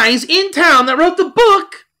two guys in town that wrote the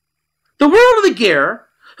book, The World of the Ger,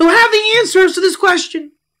 who have the answers to this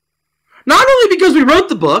question. Not only because we wrote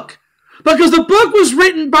the book, but because the book was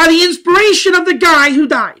written by the inspiration of the guy who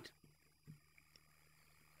died.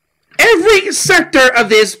 Every sector of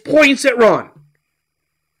this points at Ron.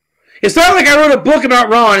 It's not like I wrote a book about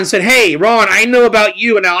Ron and said, hey, Ron, I know about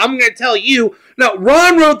you, and now I'm going to tell you. No,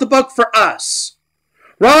 Ron wrote the book for us.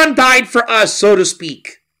 Ron died for us, so to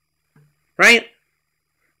speak. Right?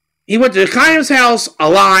 He went to Chaim's house a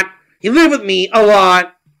lot. He lived with me a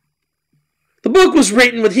lot. The book was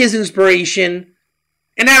written with his inspiration.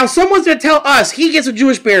 And now someone's going to tell us he gets a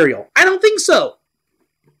Jewish burial. I don't think so.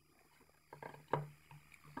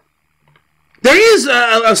 There is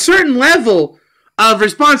a certain level of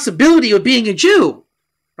responsibility of being a Jew.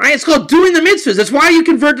 Right? It's called doing the mitzvahs. That's why you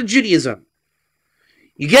convert to Judaism.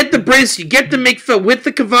 You get the bris, you get the mikveh with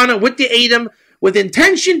the kavanah, with the edom, with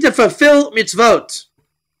intention to fulfill mitzvot.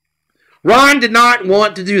 Ron did not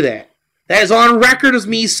want to do that. That is on record as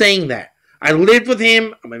me saying that. I lived with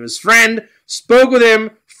him. I'm his friend. Spoke with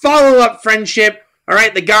him. Follow-up friendship. All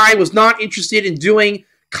right, the guy was not interested in doing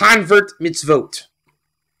convert mitzvot.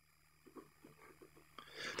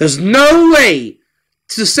 There's no way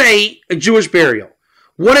to say a Jewish burial.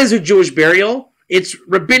 What is a Jewish burial? It's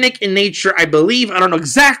rabbinic in nature, I believe. I don't know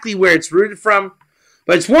exactly where it's rooted from,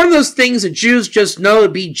 but it's one of those things that Jews just know to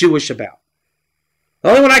be Jewish about. The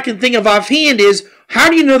only one I can think of offhand is, how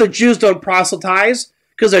do you know that Jews don't proselytize?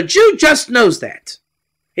 Because a Jew just knows that.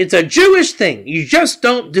 It's a Jewish thing. You just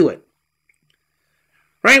don't do it.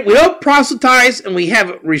 Right? We don't proselytize, and we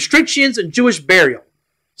have restrictions in Jewish burial.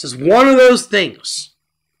 This is one of those things.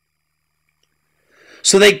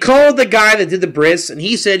 So they called the guy that did the bris, and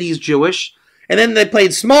he said he's Jewish. And then they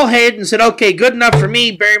played small head and said, okay, good enough for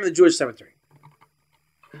me, bury him in the Jewish cemetery.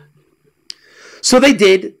 So they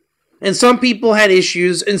did. And some people had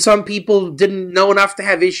issues, and some people didn't know enough to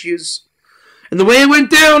have issues. And the way it went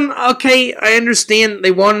down, okay, I understand.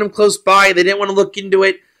 They wanted him close by. They didn't want to look into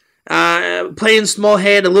it. Playing small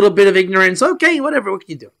head, a little bit of ignorance. Okay, whatever. What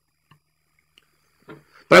can you do?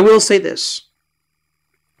 But I will say this.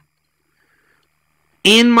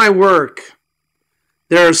 In my work,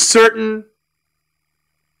 there are certain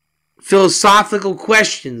philosophical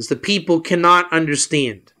questions that people cannot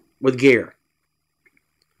understand with Ger.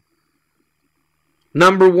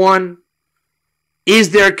 Number one,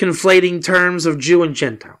 is there conflating terms of Jew and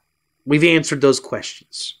Gentile? We've answered those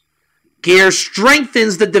questions. Ger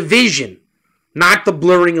strengthens the division, not the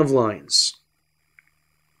blurring of lines.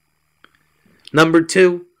 Number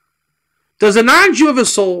two, does a non-Jew have a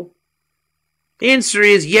soul? The answer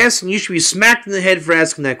is yes, and you should be smacked in the head for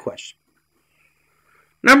asking that question.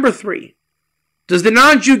 Number three, does the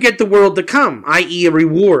non-Jew get the world to come, i.e. a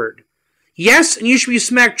reward? Yes, and you should be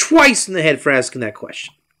smacked twice in the head for asking that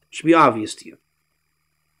question. It should be obvious to you.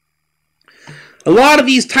 A lot of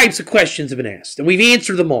these types of questions have been asked, and we've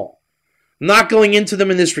answered them all. I'm not going into them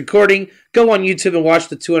in this recording. Go on YouTube and watch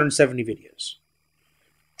the 270 videos.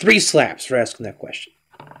 3 slaps for asking that question.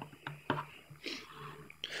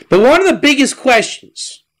 But one of the biggest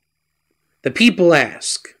questions that people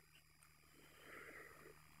ask,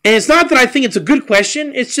 and it's not that I think it's a good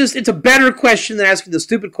question, it's a better question than asking the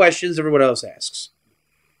stupid questions everyone else asks.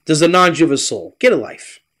 Does a non-Jew have a soul? Get a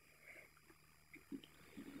life.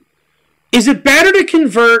 Is it better to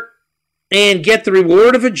convert and get the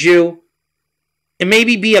reward of a Jew and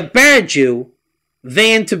maybe be a bad Jew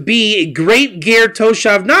than to be a great Ger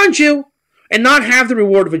Toshav non-Jew and not have the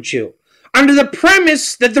reward of a Jew? Under the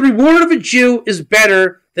premise that the reward of a Jew is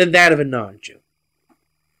better than that of a non-Jew.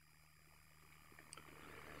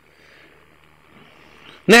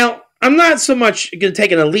 Now, I'm not so much going to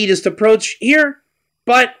take an elitist approach here,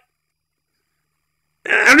 but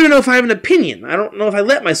I don't know if I have an opinion. I don't know if I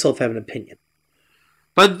let myself have an opinion.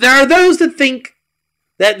 But there are those that think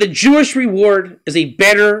that the Jewish reward is a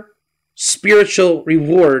better spiritual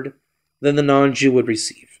reward than the non-Jew would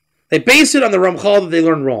receive. They base it on the Ramchal that they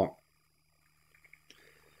learned wrong.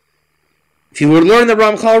 If you were to learn the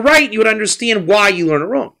Ramchal right, you would understand why you learn it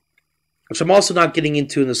wrong, which I'm also not getting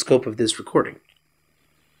into in the scope of this recording.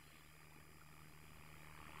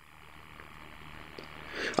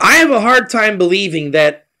 I have a hard time believing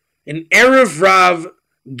that an Erev Rav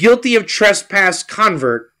guilty of trespass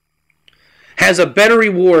convert has a better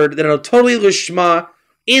reward than a totally Lishma,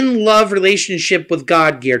 in love relationship with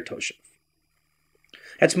God, Ger Toshav.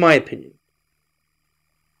 That's my opinion.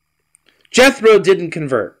 Jethro didn't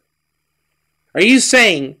convert. Are you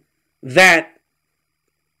saying that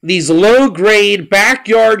these low-grade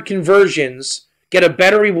backyard conversions get a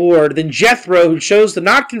better reward than Jethro, who chose to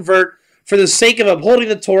not convert for the sake of upholding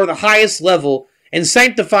the Torah, the highest level, and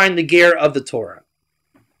sanctifying the Ger of the Torah?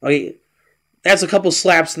 Okay, that's a couple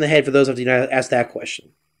slaps in the head for those of you who asked that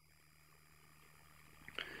question.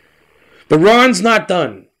 But Ron's not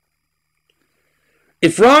done.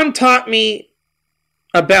 If Ron taught me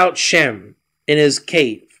about Shem in his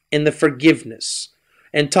cave, in the forgiveness,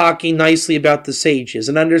 and talking nicely about the sages,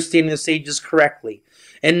 and understanding the sages correctly,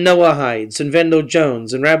 and Noahides, and Vendo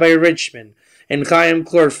Jones, and Rabbi Richman, and Chaim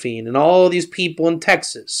Chlorfine, and all these people in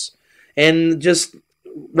Texas. And just,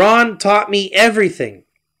 Ron taught me everything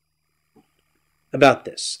about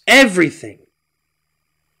this. Everything.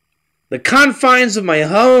 The confines of my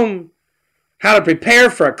home, how to prepare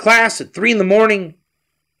for a class at 3 in the morning.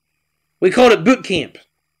 We called it boot camp.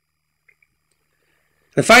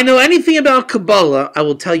 If I know anything about Kabbalah, I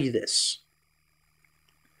will tell you this.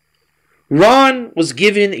 Ron was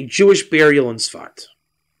given a Jewish burial in Sfat.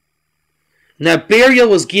 And that burial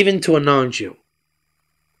was given to a non-Jew.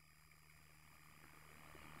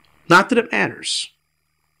 Not that it matters.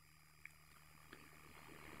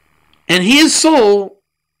 And his soul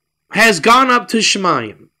has gone up to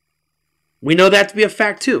Shemayim. We know that to be a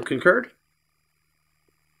fact too. Concurred?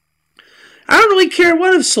 I don't really care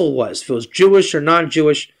what his soul was, if it was Jewish or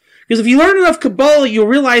non-Jewish. Because if you learn enough Kabbalah, you'll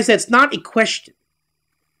realize that's not a question.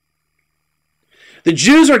 The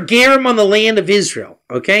Jews are Gerim on the land of Israel,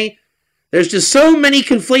 okay? There's just so many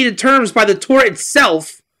conflated terms by the Torah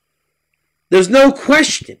itself. There's no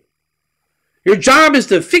question. Your job is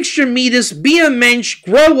to fix your midas, be a mensch,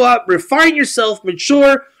 grow up, refine yourself,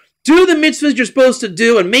 mature, do the mitzvahs you're supposed to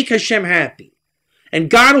do, and make Hashem happy. And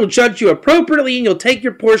God will judge you appropriately, and you'll take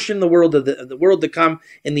your portion in the world of the world to come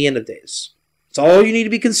in the end of days. That's all you need to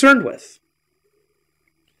be concerned with.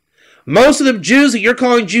 Most of the Jews that you're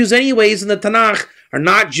calling Jews anyways in the Tanakh are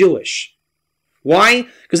not Jewish. Why?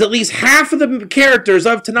 Because at least half of the characters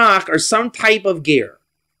of Tanakh are some type of Ger.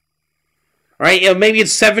 Right? Maybe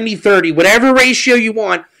it's 70-30, whatever ratio you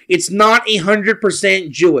want, it's not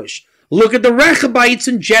 100% Jewish. Look at the Rechabites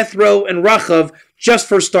and Jethro and Rachav, just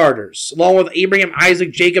for starters, along with Abraham,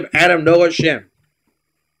 Isaac, Jacob, Adam, Noah, Shem.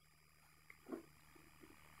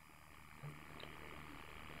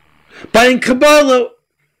 But in Kabbalah,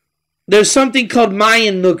 there's something called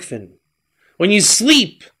Mayan Nukvin. When you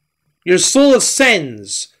sleep, your soul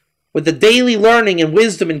ascends with the daily learning and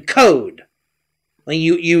wisdom and code. And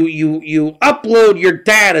you upload your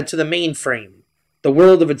data to the mainframe, the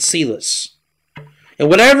world of Atzilus. And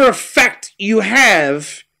whatever effect you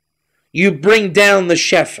have, you bring down the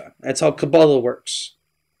Shefa. That's how Kabbalah works.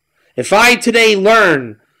 If I today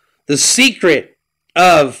learn the secret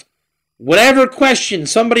of whatever question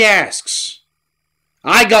somebody asks,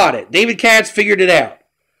 I got it. David Katz figured it out.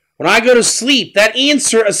 When I go to sleep, that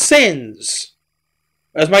answer ascends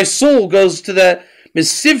as my soul goes to the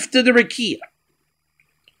Mesivta de Rekia.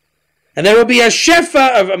 And there will be a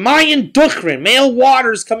Shefa of Mayan Duchrin, male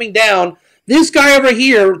waters coming down. This guy over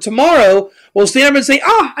here tomorrow will stand up and say,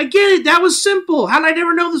 I get it. That was simple. How did I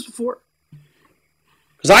never know this before?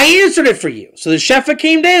 Because I answered it for you. So the Shefa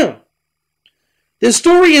came down. This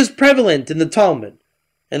story is prevalent in the Talmud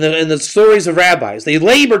and the stories of rabbis. They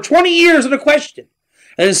labor 20 years on a question.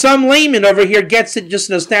 And some layman over here gets it just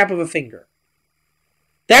in a snap of a finger.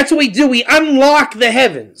 That's what we do. We unlock the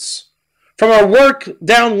heavens from our work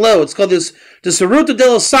down low. It's called the Saruta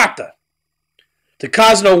de la Sata. To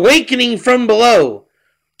cause an awakening from below.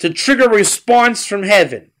 To trigger a response from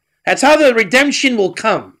heaven. That's how the redemption will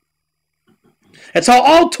come. That's how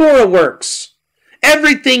all Torah works.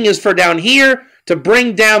 Everything is for down here to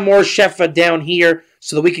bring down more Shefa down here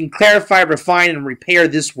so that we can clarify, refine, and repair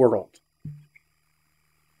this world.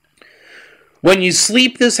 When you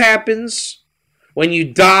sleep, this happens. When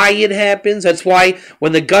you die, it happens. That's why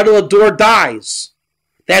when the Gadol Ador dies,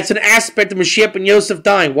 that's an aspect of Mashiach and Yosef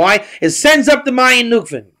dying. Why? It sends up the Mayan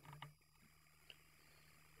Nukvin.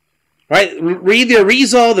 Right? Read the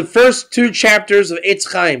Arizal, the first 2 chapters of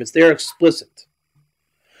Eitz Chaim. It's there explicit.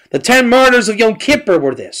 The 10 martyrs of Yom Kippur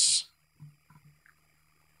were this.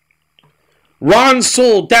 Ron's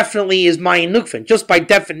soul definitely is Mayan Nukvin, just by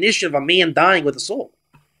definition of a man dying with a soul.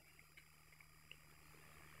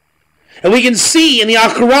 And we can see in the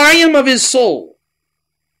Acharayim of his soul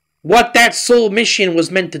what that soul mission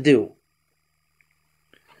was meant to do.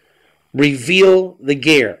 Reveal the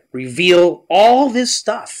Ger. Reveal all this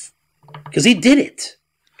stuff. Because he did it.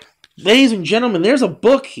 Ladies and gentlemen, there's a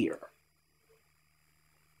book here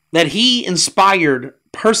that he inspired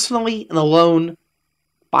personally and alone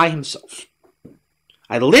by himself.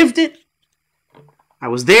 I lived it. I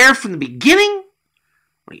was there from the beginning.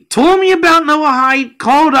 He told me about Noahide,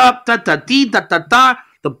 called up,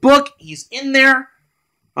 the book, he's in there.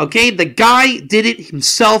 Okay, the guy did it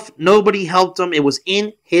himself. Nobody helped him. It was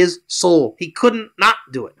in his soul. He couldn't not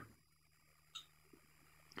do it.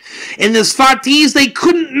 In the Sfatis, they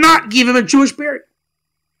couldn't not give him a Jewish burial.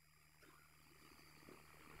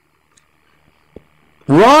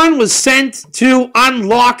 Ron was sent to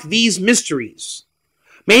unlock these mysteries.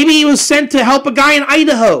 Maybe he was sent to help a guy in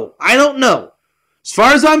Idaho. I don't know. As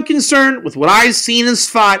far as I'm concerned, with what I've seen in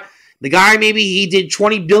Sfat, the guy maybe he did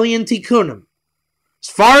 20 billion tikkunim. As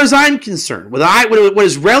far as I'm concerned, what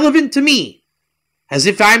is relevant to me, as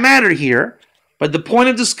if I matter here, but the point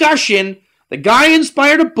of discussion, the guy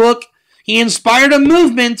inspired a book, he inspired a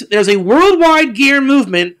movement, there's a worldwide Ger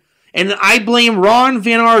movement, and I blame Ron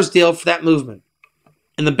Van Arsdale for that movement.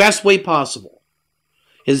 In the best way possible.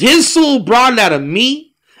 His soul brought it out of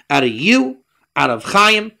me, out of you, out of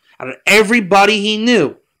Chaim, out of everybody he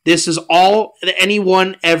knew. This is all that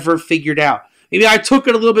anyone ever figured out. Maybe I took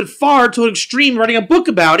it a little bit far to an extreme, writing a book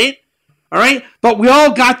about it. All right? But we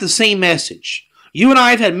all got the same message. You and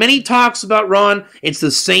I have had many talks about Ron. It's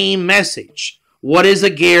the same message. What is a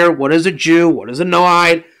Ger? What is a Jew? What is a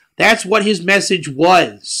Noahide? That's what his message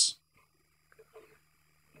was.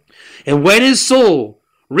 And when his soul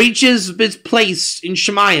reaches its place in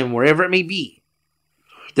Shemayim, wherever it may be,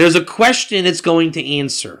 there's a question it's going to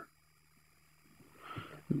answer.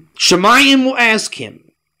 Shemayim will ask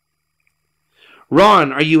him,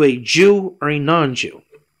 Ron, are you a Jew or a non-Jew?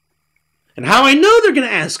 And how I know they're going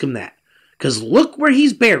to ask him that? Because look where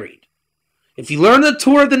he's buried. If you learn the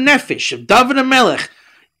Torah of the Nefesh of David HaMelech,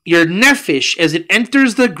 your Nefesh, as it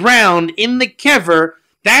enters the ground in the kever,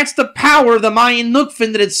 that's the power of the Mayan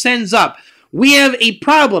Nukvin that it sends up. We have a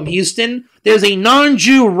problem, Houston. There's a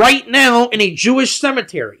non-Jew right now in a Jewish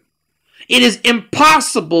cemetery. It is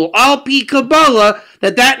impossible, al pi Kabbalah,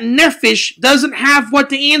 that nefesh doesn't have what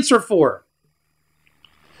to answer for.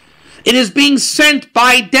 It is being sent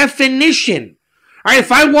by definition. All right,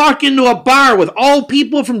 if I walk into a bar with all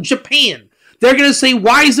people from Japan, they're going to say,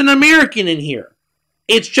 why is an American in here?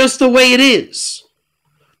 It's just the way it is.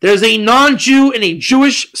 There's a non-Jew in a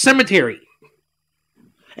Jewish cemetery.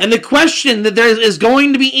 And the question that there is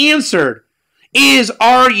going to be answered is,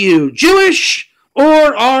 are you Jewish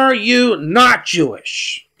or are you not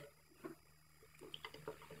Jewish?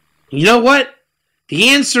 You know what? The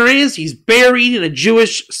answer is he's buried in a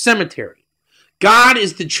Jewish cemetery. God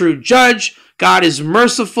is the true judge. God is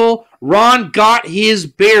merciful. Ron got his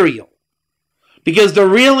burial. Because the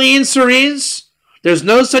real answer is there's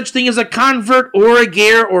no such thing as a convert or a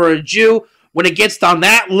ger or a Jew when it gets on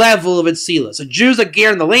that level of Atzilus. A Jew's a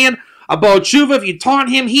ger in the land. A Baal Tshuva, if you taunt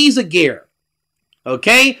him, he's a ger.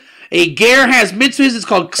 Okay? A ger has mitzvahs. It's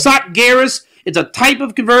called ksat geris. It's a type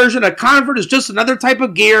of conversion. A convert is just another type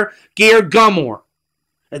of ger gamor.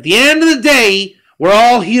 At the end of the day, we're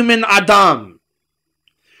all human Adam.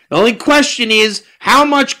 The only question is, how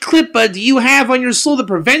much klippa do you have on your soul that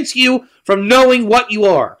prevents you from knowing what you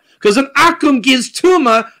are? Because an akum gives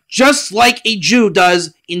tuma just like a Jew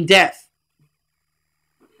does in death.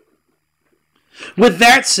 With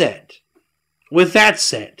that said,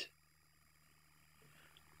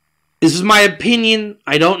 this is my opinion.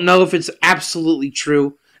 I don't know if it's absolutely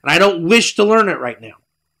true, and I don't wish to learn it right now.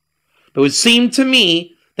 But it would seem to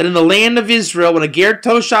me that in the land of Israel, when a ger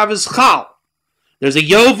toshav is chal, there's a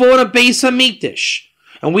yovel and a beis hamikdash,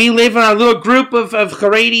 and we live in our little group of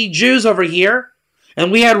Haredi Jews over here,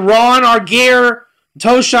 and we had Ron, our ger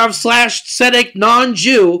toshav / tzedek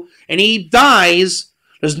non-Jew, and he dies.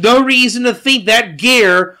 There's no reason to think that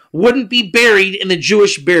ger wouldn't be buried in the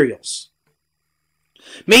Jewish burials.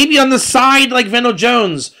 Maybe on the side like Vendell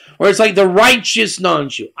Jones, where it's like the righteous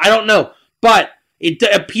non-Jew. I don't know. But it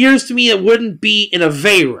appears to me it wouldn't be an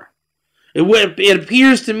Aveira. It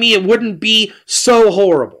appears to me it wouldn't be so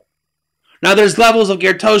horrible. Now there's levels of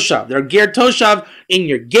ger toshav. There are ger toshav in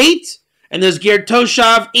your gate, and there's ger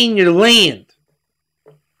toshav in your land.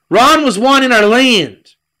 Ron was one in our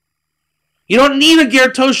land. You don't need a ger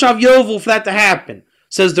toshav yovel for that to happen,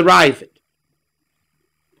 says the Ravid.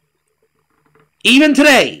 Even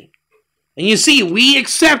today. And you see, we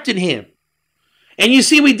accepted him. And you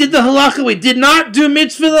see, we did the halacha. We did not do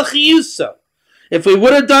mitzvah l'chiyuso. If we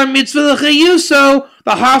would have done mitzvah l'chiyuso,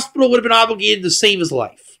 the hospital would have been obligated to save his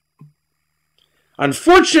life.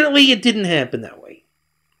 Unfortunately, it didn't happen that way.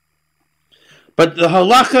 But the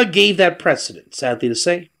halacha gave that precedent, sadly to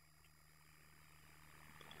say.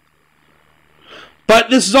 But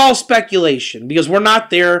this is all speculation, because we're not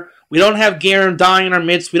there. We don't have ger dying in our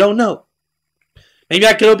midst. We don't know. Maybe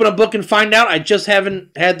I could open a book and find out. I just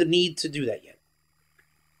haven't had the need to do that yet.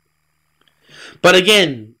 But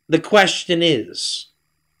again, the question is,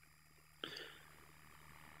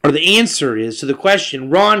 or the answer is to the question,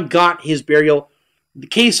 Ron got his burial. The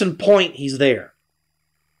case in point, he's there.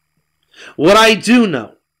 What I do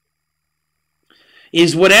know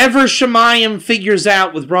is whatever Shemayim figures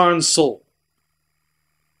out with Ron's soul,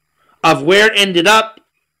 of where it ended up,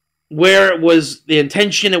 where it was the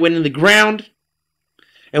intention it went in the ground,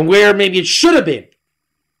 and where maybe it should have been,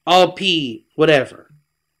 all P, whatever.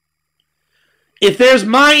 If there's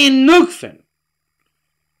Mayin Nukfen,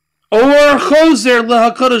 or Choser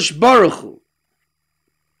LeHaKadosh Baruch Hu,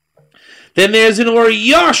 then there's an Or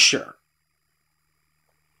Yasher,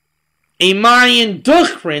 a Mayin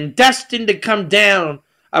Duchrin destined to come down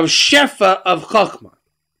of Shefa of Chachma.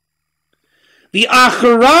 The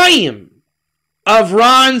Acharayim of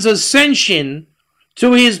Ron's ascension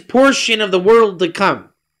to his portion of the world to come.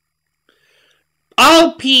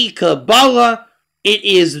 Al Pi Kabbalah, it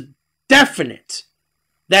is definite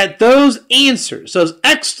that those answers, those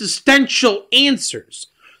existential answers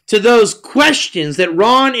to those questions that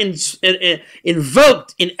Ron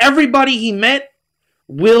invoked in everybody he met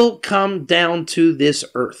will come down to this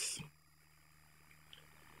earth.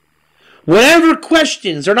 Whatever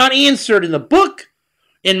questions are not answered in the book,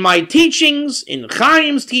 in my teachings, in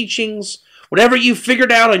Chaim's teachings, whatever you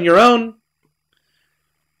figured out on your own,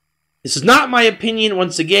 this is not my opinion.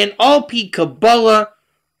 Once again, all Pi Kabbalah,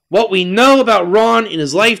 what we know about Ron in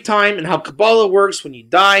his lifetime and how Kabbalah works when you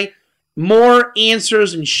die, more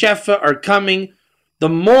answers and Shefa are coming. The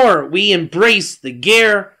more we embrace the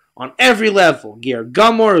Ger on every level. Ger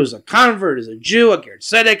Gamor, who's a convert, is a Jew, a Ger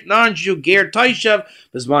Tzedek, non-Jew, Ger Taishav,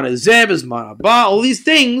 Bizman Zeb, Bizman Abba, all these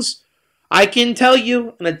things, I can tell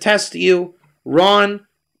you and attest to you, Ron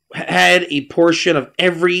had a portion of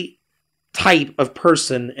every type of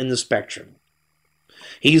person in the spectrum.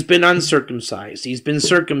 He's been uncircumcised. He's been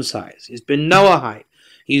circumcised. He's been Noahide.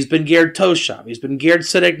 He's been Ger Toshav. He's been Ger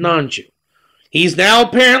Tzedek non-Jew. He's now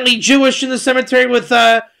apparently Jewish in the cemetery with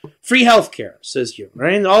free healthcare, says you.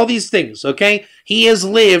 Right? And all these things, okay? He has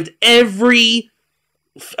lived every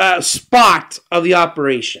spot of the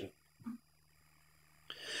operation.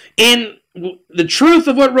 And the truth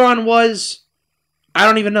of what Ron was, I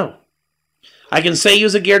don't even know. I can say he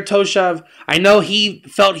was a Ger Toshav. I know he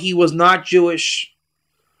felt he was not Jewish.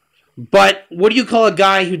 But what do you call a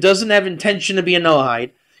guy who doesn't have intention to be a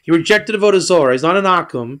Noahide? He rejected Avodah Zorah. He's not an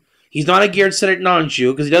Akum. He's not a Ger Tzedek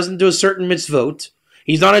non-Jew because he doesn't do a certain mitzvot.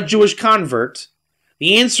 He's not a Jewish convert.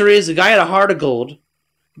 The answer is the guy had a heart of gold.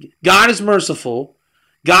 God is merciful.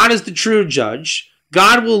 God is the true judge.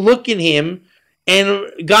 God will look in him and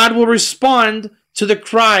God will respond to the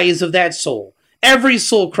cries of that soul. Every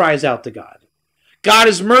soul cries out to God. God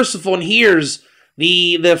is merciful and hears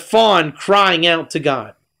the fawn crying out to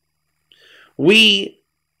God.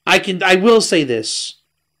 I will say this.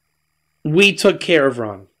 We took care of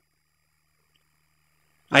Ron.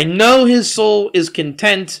 I know his soul is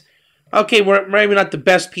content. Okay, we're maybe not the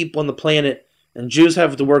best people on the planet, and Jews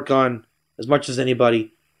have to work on as much as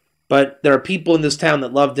anybody. But there are people in this town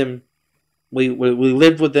that loved him. We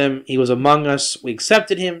lived with him. He was among us. We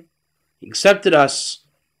accepted him. He accepted us.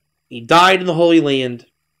 He died in the Holy Land.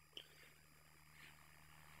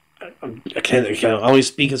 I can only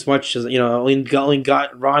speak as much as, only God,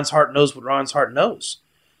 Ron's heart knows what Ron's heart knows.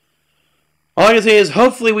 All I can say is,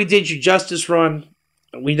 hopefully we did you justice, Ron.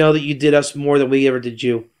 We know that you did us more than we ever did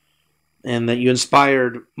you. And that you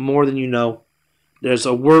inspired more than you know. There's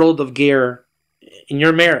a world of Ger in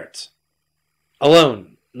your merit.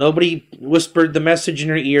 Alone. Nobody whispered the message in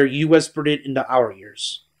your ear. You whispered it into our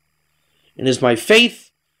ears. And it is my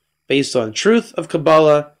faith, based on truth of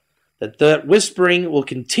Kabbalah, that whispering will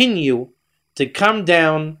continue to come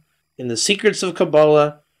down in the secrets of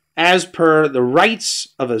Kabbalah as per the rights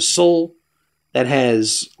of a soul that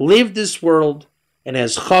has lived this world and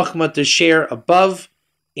has Chokhmah to share above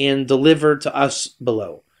and deliver to us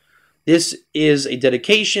below. This is a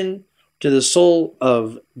dedication to the soul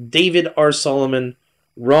of David R. Solomon,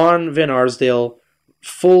 Ron Van Arsdale,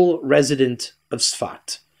 full resident of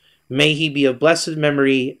Sfat. May he be of blessed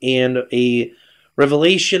memory and a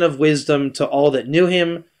revelation of wisdom to all that knew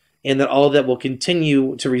him, and that all that will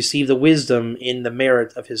continue to receive the wisdom in the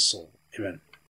merit of his soul. Amen.